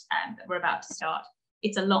project that we're about to start.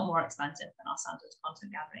 It's a lot more expensive than our standard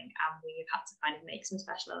content gathering, and we've had to kind of make some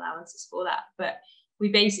special allowances for that. But we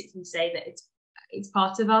basically say that it's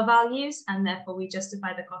part of our values, and therefore we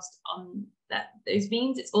justify the cost on those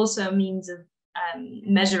means. It's also a means of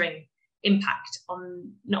measuring impact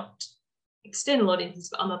on not external audiences,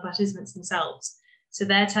 but on the participants themselves. So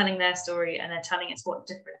they're telling their story, and they're telling us what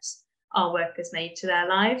difference our work has made to their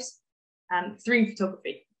lives through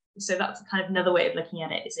photography. So that's kind of another way of looking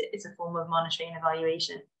at it. It's a form of monitoring and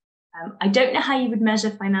evaluation. I don't know how you would measure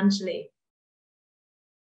financially,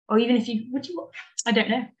 or even if would you? I don't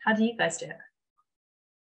know. How do you guys do it?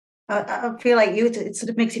 I feel like it sort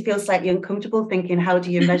of makes you feel slightly uncomfortable thinking, how do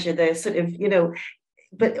you measure the sort of,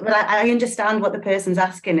 but I understand what the person's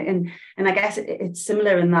asking, and I guess it's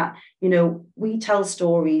similar in that, we tell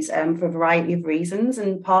stories for a variety of reasons,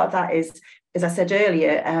 and part of that is, as I said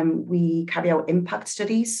earlier, we carry out impact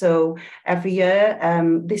studies. So every year,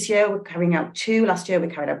 this year we're carrying out 2. Last year we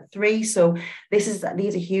carried out 3. So these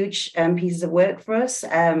are huge pieces of work for us.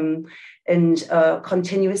 And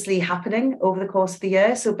continuously happening over the course of the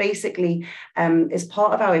year. So basically, as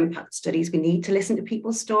part of our impact studies, we need to listen to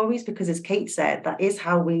people's stories, because as Kate said, that is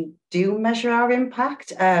how we do measure our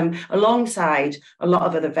impact, alongside a lot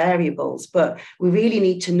of other variables. But we really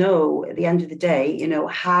need to know at the end of the day,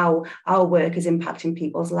 how our work is impacting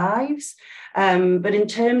people's lives. But in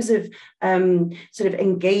terms of sort of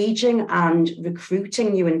engaging and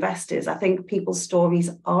recruiting new investors, I think people's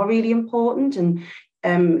stories are really important. And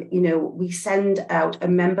we send out a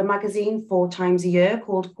member magazine 4 times a year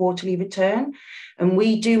called Quarterly Return. And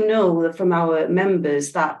we do know that from our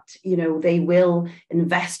members that, they will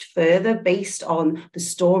invest further based on the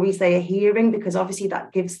stories they are hearing, because obviously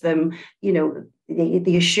that gives them,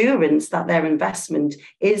 the assurance that their investment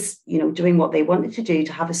is, doing what they want it to do,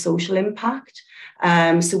 to have a social impact.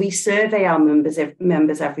 So we survey our members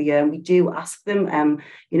every year, and we do ask them, and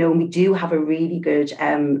we do have a really good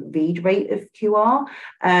read rate of QR.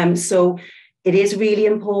 So it is really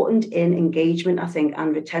important in engagement, I think,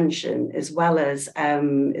 and retention, as well as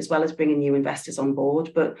bringing new investors on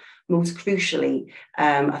board. But most crucially,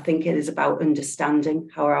 I think it is about understanding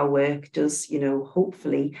how our work does,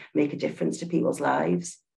 hopefully make a difference to people's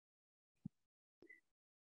lives.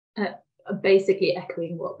 Basically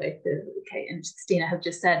echoing what both Kate and Christina have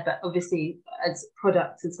just said, but obviously as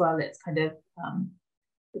products as well, it's kind of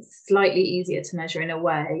it's slightly easier to measure in a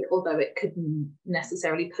way, although it couldn't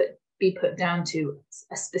necessarily be put down to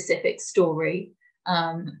a specific story.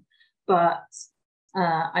 But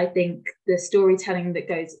I think the storytelling that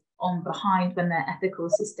goes on behind when they're ethical,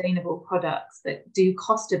 sustainable products that do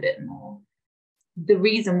cost a bit more, the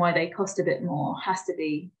reason why they cost a bit more has to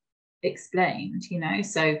be explained,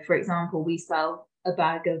 So for example, we sell a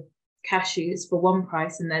bag of cashews for one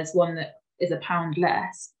price, and there's one that is £1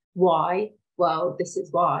 less. Why? Well, this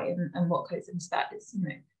is why, and what goes into that is,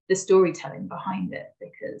 the storytelling behind it,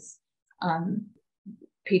 because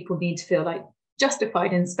people need to feel like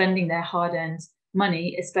justified in spending their hard-earned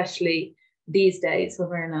money, especially these days when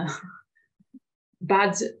we're in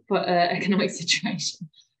bad economic situation,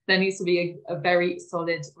 there needs to be a very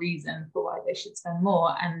solid reason for why they should spend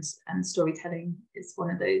more, and storytelling is one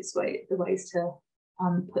of those ways to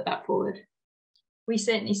put that forward. We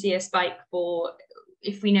certainly see a spike for,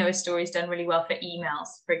 if we know a story's done really well for emails,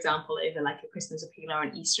 for example, over like a Christmas appeal or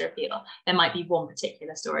an Easter appeal, there might be one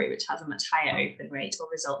particular story which has a much higher open rate or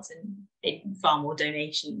results in far more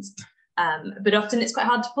donations. But often it's quite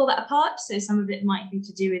hard to pull that apart. So some of it might be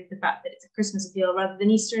to do with the fact that it's a Christmas appeal rather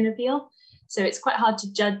than Easter appeal. So it's quite hard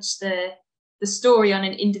to judge the story on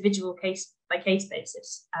an individual case by case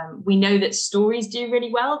basis. We know that stories do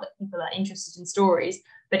really well, that people are interested in stories,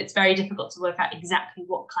 but it's very difficult to work out exactly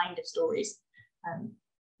what kind of stories.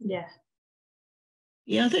 Yeah,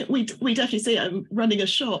 I think we definitely see it running a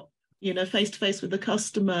shop, you know, face to face with the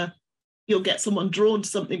customer. You'll get someone drawn to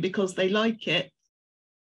something because they like it,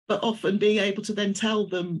 but often being able to then tell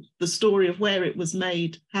them the story of where it was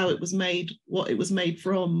made, how it was made, what it was made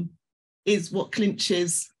from, is what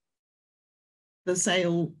clinches the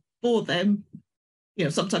sale for them. You know,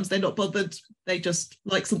 sometimes they're not bothered, they just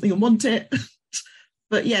like something and want it.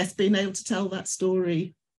 But yes, being able to tell that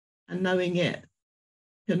story and knowing it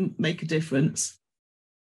can make a difference.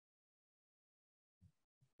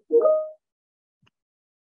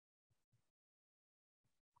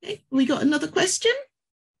 Okay, we got another question?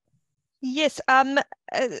 Yes, a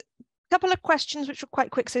couple of questions which were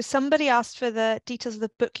quite quick. So somebody asked for the details of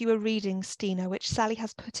the book you were reading, Stina, which Sally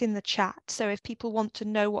has put in the chat. So if people want to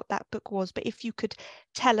know what that book was, but if you could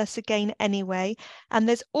tell us again anyway. And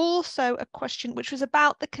there's also a question which was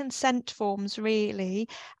about the consent forms, really.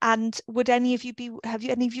 And would any of you have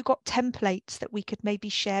any of you got templates that we could maybe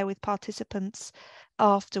share with participants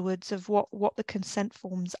afterwards of what the consent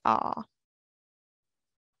forms are?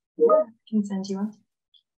 Yeah, I can send you one.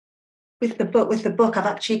 With the book, I've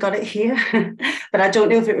actually got it here, but I don't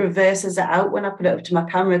know if it reverses it out when I put it up to my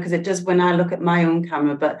camera, because it does when I look at my own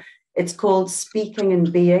camera. But it's called Speaking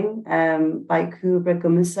and Being by Hybu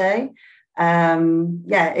Gymru.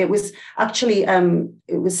 Yeah, it was actually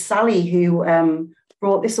it was Sally who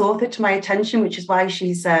brought this author to my attention, which is why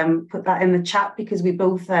she's put that in the chat, because we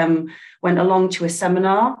both went along to a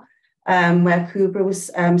seminar where Hybu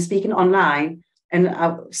was speaking online. And I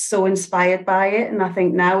was so inspired by it. And I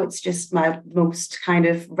think now it's just my most kind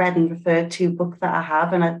of read and referred to book that I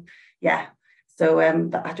have. And so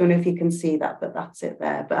I don't know if you can see that, but that's it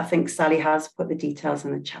there. But I think Sally has put the details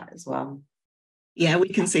in the chat as well. Yeah, we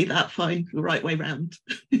can see that fine, the right way round.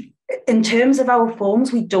 In terms of our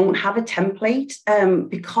forms, we don't have a template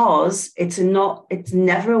because it's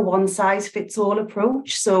never a one size fits all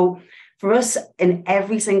approach. So for us, in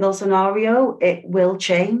every single scenario, it will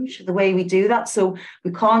change the way we do that. So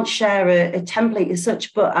we can't share a template as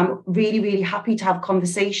such, but I'm really, really happy to have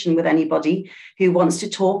conversation with anybody who wants to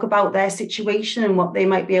talk about their situation and what they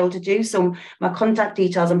might be able to do. So my contact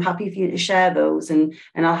details, I'm happy for you to share those, and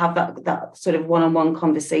I'll have that sort of one-on-one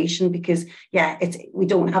conversation, because we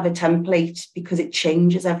don't have a template because it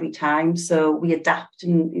changes every time. So we adapt,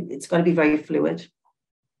 and it's got to be very fluid.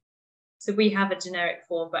 So we have a generic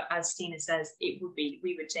form, but as Stina says, we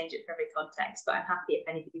would change it for every context. But I'm happy if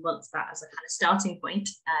anybody wants that as a kind of starting point,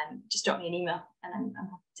 just drop me an email, and I'm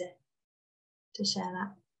happy to share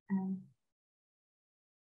that.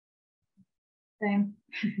 Same.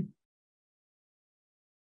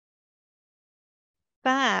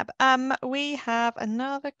 Fab. We have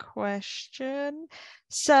another question.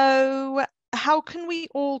 So how can we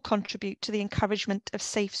all contribute to the encouragement of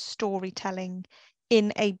safe storytelling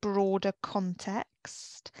in a broader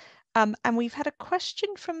context? And we've had a question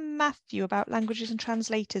from Matthew about languages and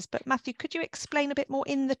translators, but Matthew, could you explain a bit more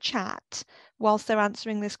in the chat whilst they're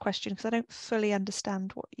answering this question, because I don't fully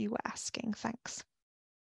understand what you were asking. Thanks.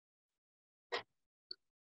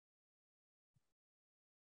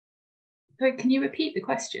 Sorry, can you repeat the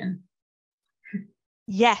question?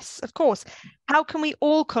 Yes, of course. How can we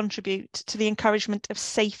all contribute to the encouragement of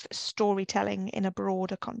safe storytelling in a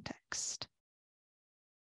broader context?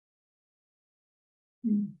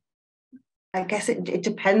 I guess it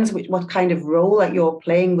depends what kind of role that you're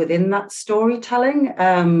playing within that storytelling.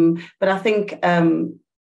 But I think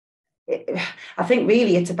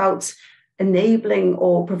really it's about enabling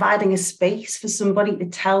or providing a space for somebody to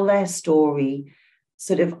tell their story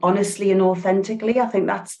sort of honestly and authentically. I think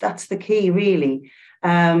that's the key, really.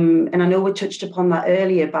 And I know we touched upon that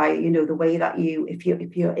earlier by, the way that if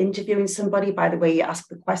you're interviewing somebody, by the way you ask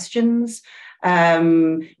the questions,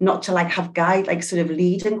 not to have sort of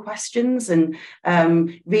leading questions. And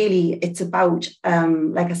really it's about,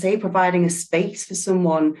 like I say, providing a space for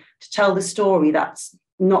someone to tell the story that's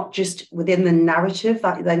not just within the narrative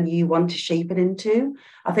that then you want to shape it into.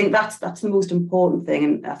 I think that's the most important thing,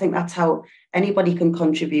 and I think that's how anybody can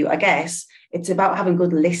contribute. I guess it's about having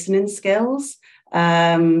good listening skills.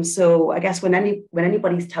 So I guess when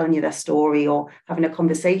anybody's telling you their story or having a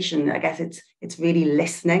conversation, I guess it's really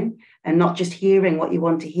listening and not just hearing what you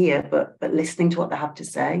want to hear, but listening to what they have to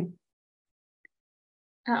say.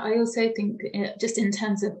 I also think, just in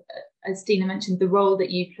terms of, as Stina mentioned, the role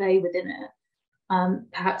that you play within it,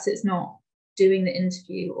 perhaps it's not doing the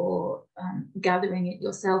interview or gathering it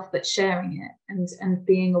yourself, but sharing it and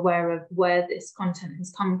being aware of where this content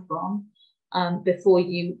has come from before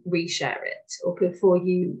you reshare it or before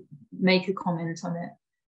you make a comment on it.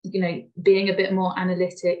 You know, being a bit more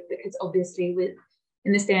analytic, because obviously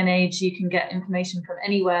in this day and age, you can get information from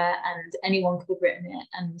anywhere and anyone could have written it.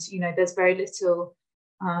 And, you know, there's very little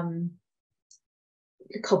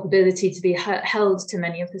culpability to be held to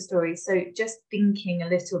many of the stories. So just thinking a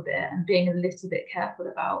little bit and being a little bit careful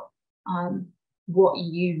about what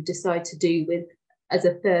you decide to do with as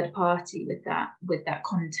a third party with that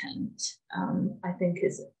content, I think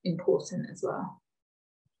is important as well.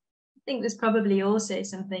 I think there's probably also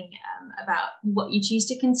something about what you choose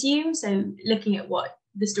to consume. So looking at what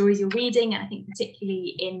the stories you're reading, and I think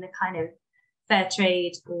particularly in the kind of fair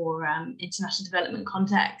trade or international development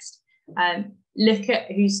context, look at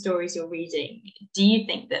whose stories you're reading. Do you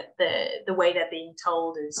think that the way they're being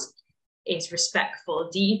told is respectful?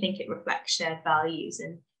 Do you think it reflects shared values?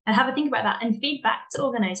 And have a think about that and feed back to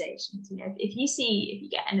organisations. You know, if you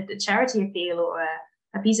get a charity appeal or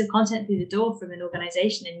a piece of content through the door from an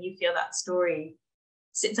organisation and you feel that story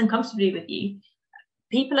sits uncomfortably with you,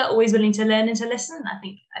 people are always willing to learn and to listen. I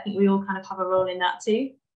think we all kind of have a role in that too.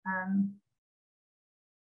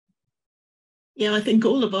 Yeah, I think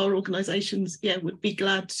all of our organisations, would be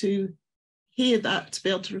glad to hear that, to be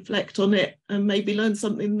able to reflect on it and maybe learn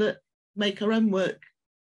something that make our own work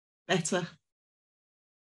better.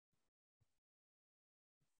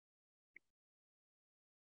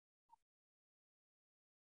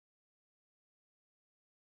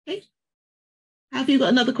 Okay. Have you got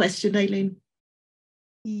another question, Aileen?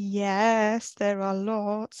 Yes, there are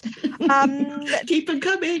lots. Keep them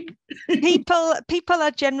coming. people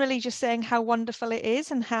are generally just saying how wonderful it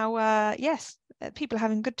is and how people are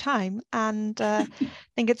having a good time, and I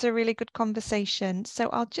think it's a really good conversation. So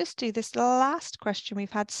I'll just do this last question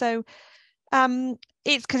we've had. So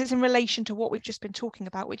it's because it's in relation to what we've just been talking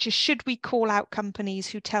about, which is, should we call out companies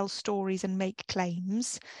who tell stories and make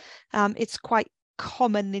claims? It's quite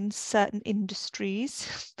common in certain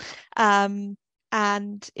industries.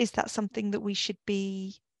 And is that something that we should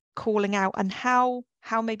be calling out, and how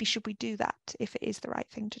maybe should we do that if it is the right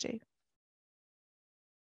thing to do?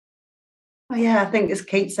 Oh, yeah, I think, as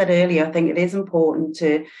Kate said earlier, I think it is important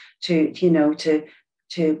to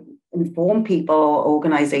inform people or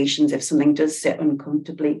organisations if something does sit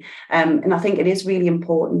uncomfortably. And I think it is really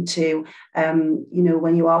important to,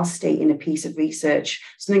 when you are stating a piece of research,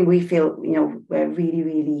 something we feel, we're really,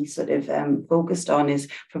 really sort of focused on is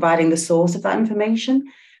providing the source of that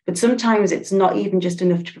information. But sometimes it's not even just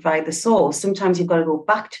enough to provide the source. Sometimes you've got to go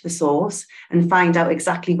back to the source and find out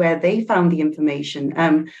exactly where they found the information.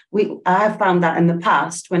 I've found that in the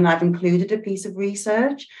past when I've included a piece of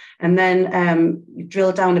research, and then you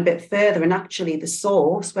drill down a bit further, and actually the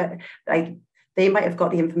source, where they might have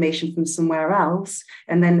got the information from somewhere else,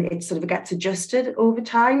 and then it sort of gets adjusted over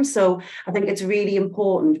time. So I think it's really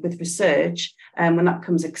important with research, when that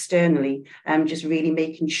comes externally, just really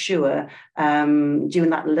making sure doing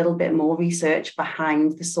that little bit more research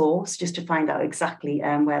behind the source, just to find out exactly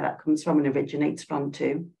where that comes from and originates from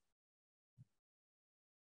too.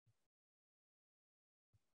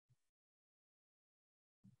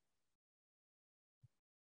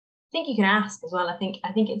 I think you can ask as well. I think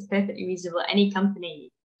it's perfectly reasonable. Any company,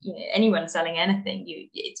 anyone selling anything,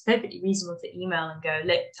 it's perfectly reasonable to email and go,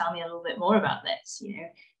 look, tell me a little bit more about this.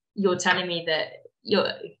 You're telling me that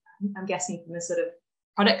I'm guessing from a sort of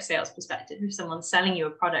product sales perspective, if someone's selling you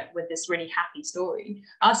a product with this really happy story,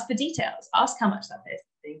 ask for details, ask how much that person's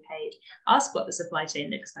being paid, ask what the supply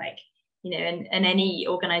chain looks like, and any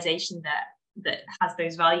organization that has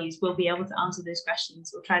those values will be able to answer those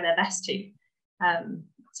questions or try their best to.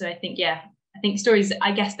 So I think stories,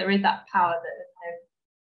 I guess there is that power that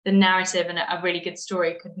the narrative and a really good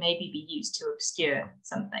story could maybe be used to obscure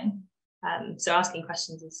something. So asking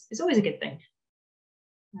questions is always a good thing.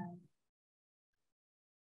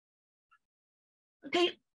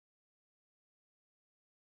 Okay.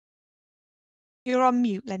 You're on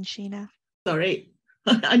mute, Lenshina. Sorry,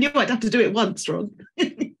 I knew I'd have to do it once wrong.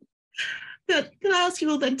 Can I ask you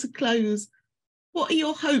all then to close What are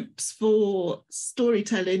your hopes for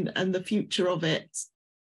storytelling and the future of it?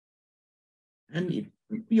 And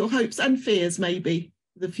your hopes and fears, maybe,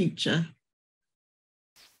 for the future.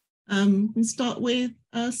 We start with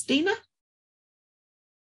Stina. I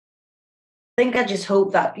think I just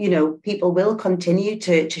hope that, you know, people will continue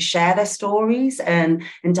to share their stories and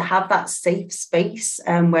to have that safe space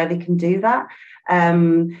where they can do that.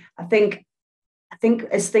 I think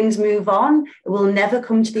as things move on, it will never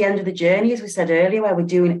come to the end of the journey, as we said earlier, where we're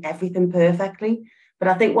doing everything perfectly. But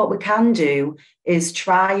I think what we can do is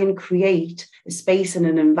try and create a space and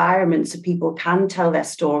an environment so people can tell their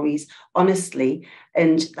stories honestly,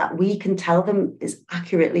 and that we can tell them as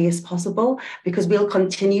accurately as possible, because we'll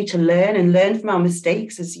continue to learn from our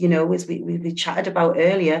mistakes, as you know, as we chatted about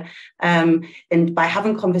earlier. And by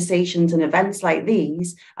having conversations and events like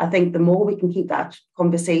these, I think the more we can keep that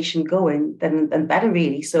conversation going, then better,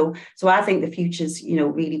 really. So I think the future's, you know,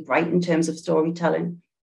 really bright in terms of storytelling.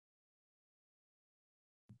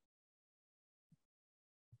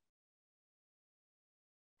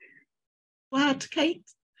 Glad, Kate.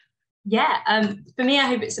 Yeah, for me, I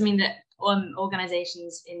hope it's something that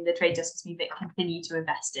organisations in the trade justice movement continue to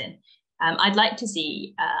invest in. I'd like to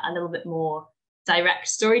see a little bit more direct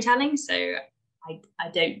storytelling. So I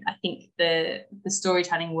think the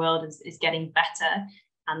storytelling world is getting better,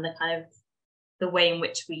 and the way in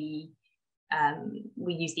which we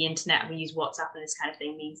use the internet, we use WhatsApp and this kind of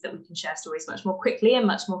thing, means that we can share stories much more quickly and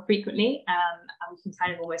much more frequently, and we can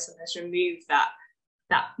kind of almost sometimes remove that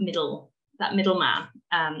middleman.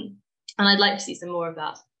 And I'd like to see some more of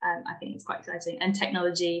that. I think it's quite exciting. And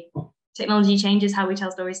technology changes how we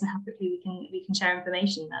tell stories and how quickly we can share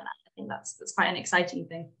information. And I think that's quite an exciting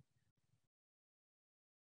thing.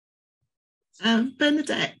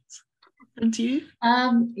 Bernadette, and you?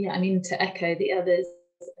 Yeah, I mean, to echo the others,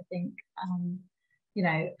 I think you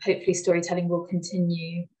know, hopefully storytelling will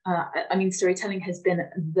continue. I mean, storytelling has been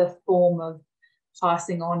the form of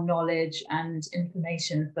passing on knowledge and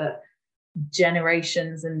information for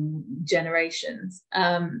generations and generations,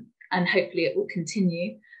 and hopefully it will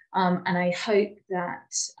continue, and I hope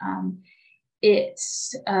that it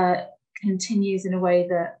continues in a way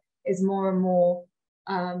that is more and more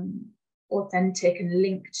authentic and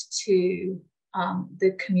linked to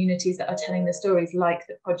the communities that are telling the stories, like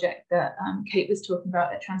the project that Kate was talking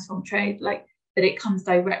about at Transform Trade, like that it comes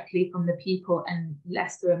directly from the people and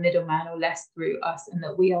less through a middleman or less through us, and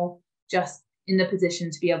that we are just in the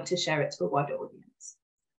position to be able to share it to a wider audience.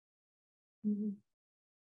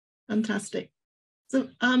 Fantastic. So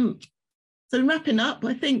wrapping up,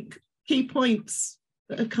 I think key points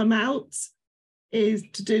that have come out is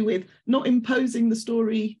to do with not imposing the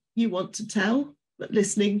story you want to tell, but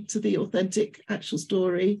listening to the authentic actual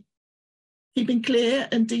story, keeping clear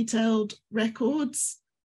and detailed records,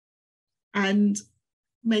 and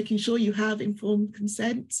making sure you have informed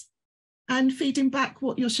consent, and feeding back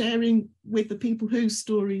what you're sharing with the people whose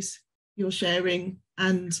stories you're sharing,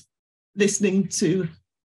 and listening to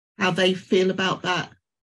how they feel about that,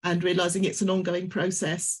 and realising it's an ongoing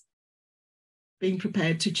process, being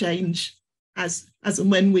prepared to change as and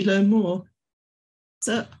when we learn more.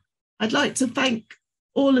 So I'd like to thank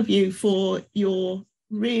all of you for your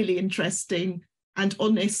really interesting and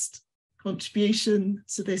honest contribution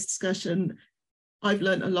to this discussion. I've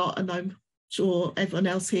learned a lot, and I'm sure everyone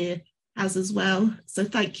else here has as well. So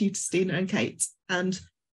thank you to Stina and Kate and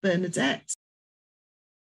Bernadette.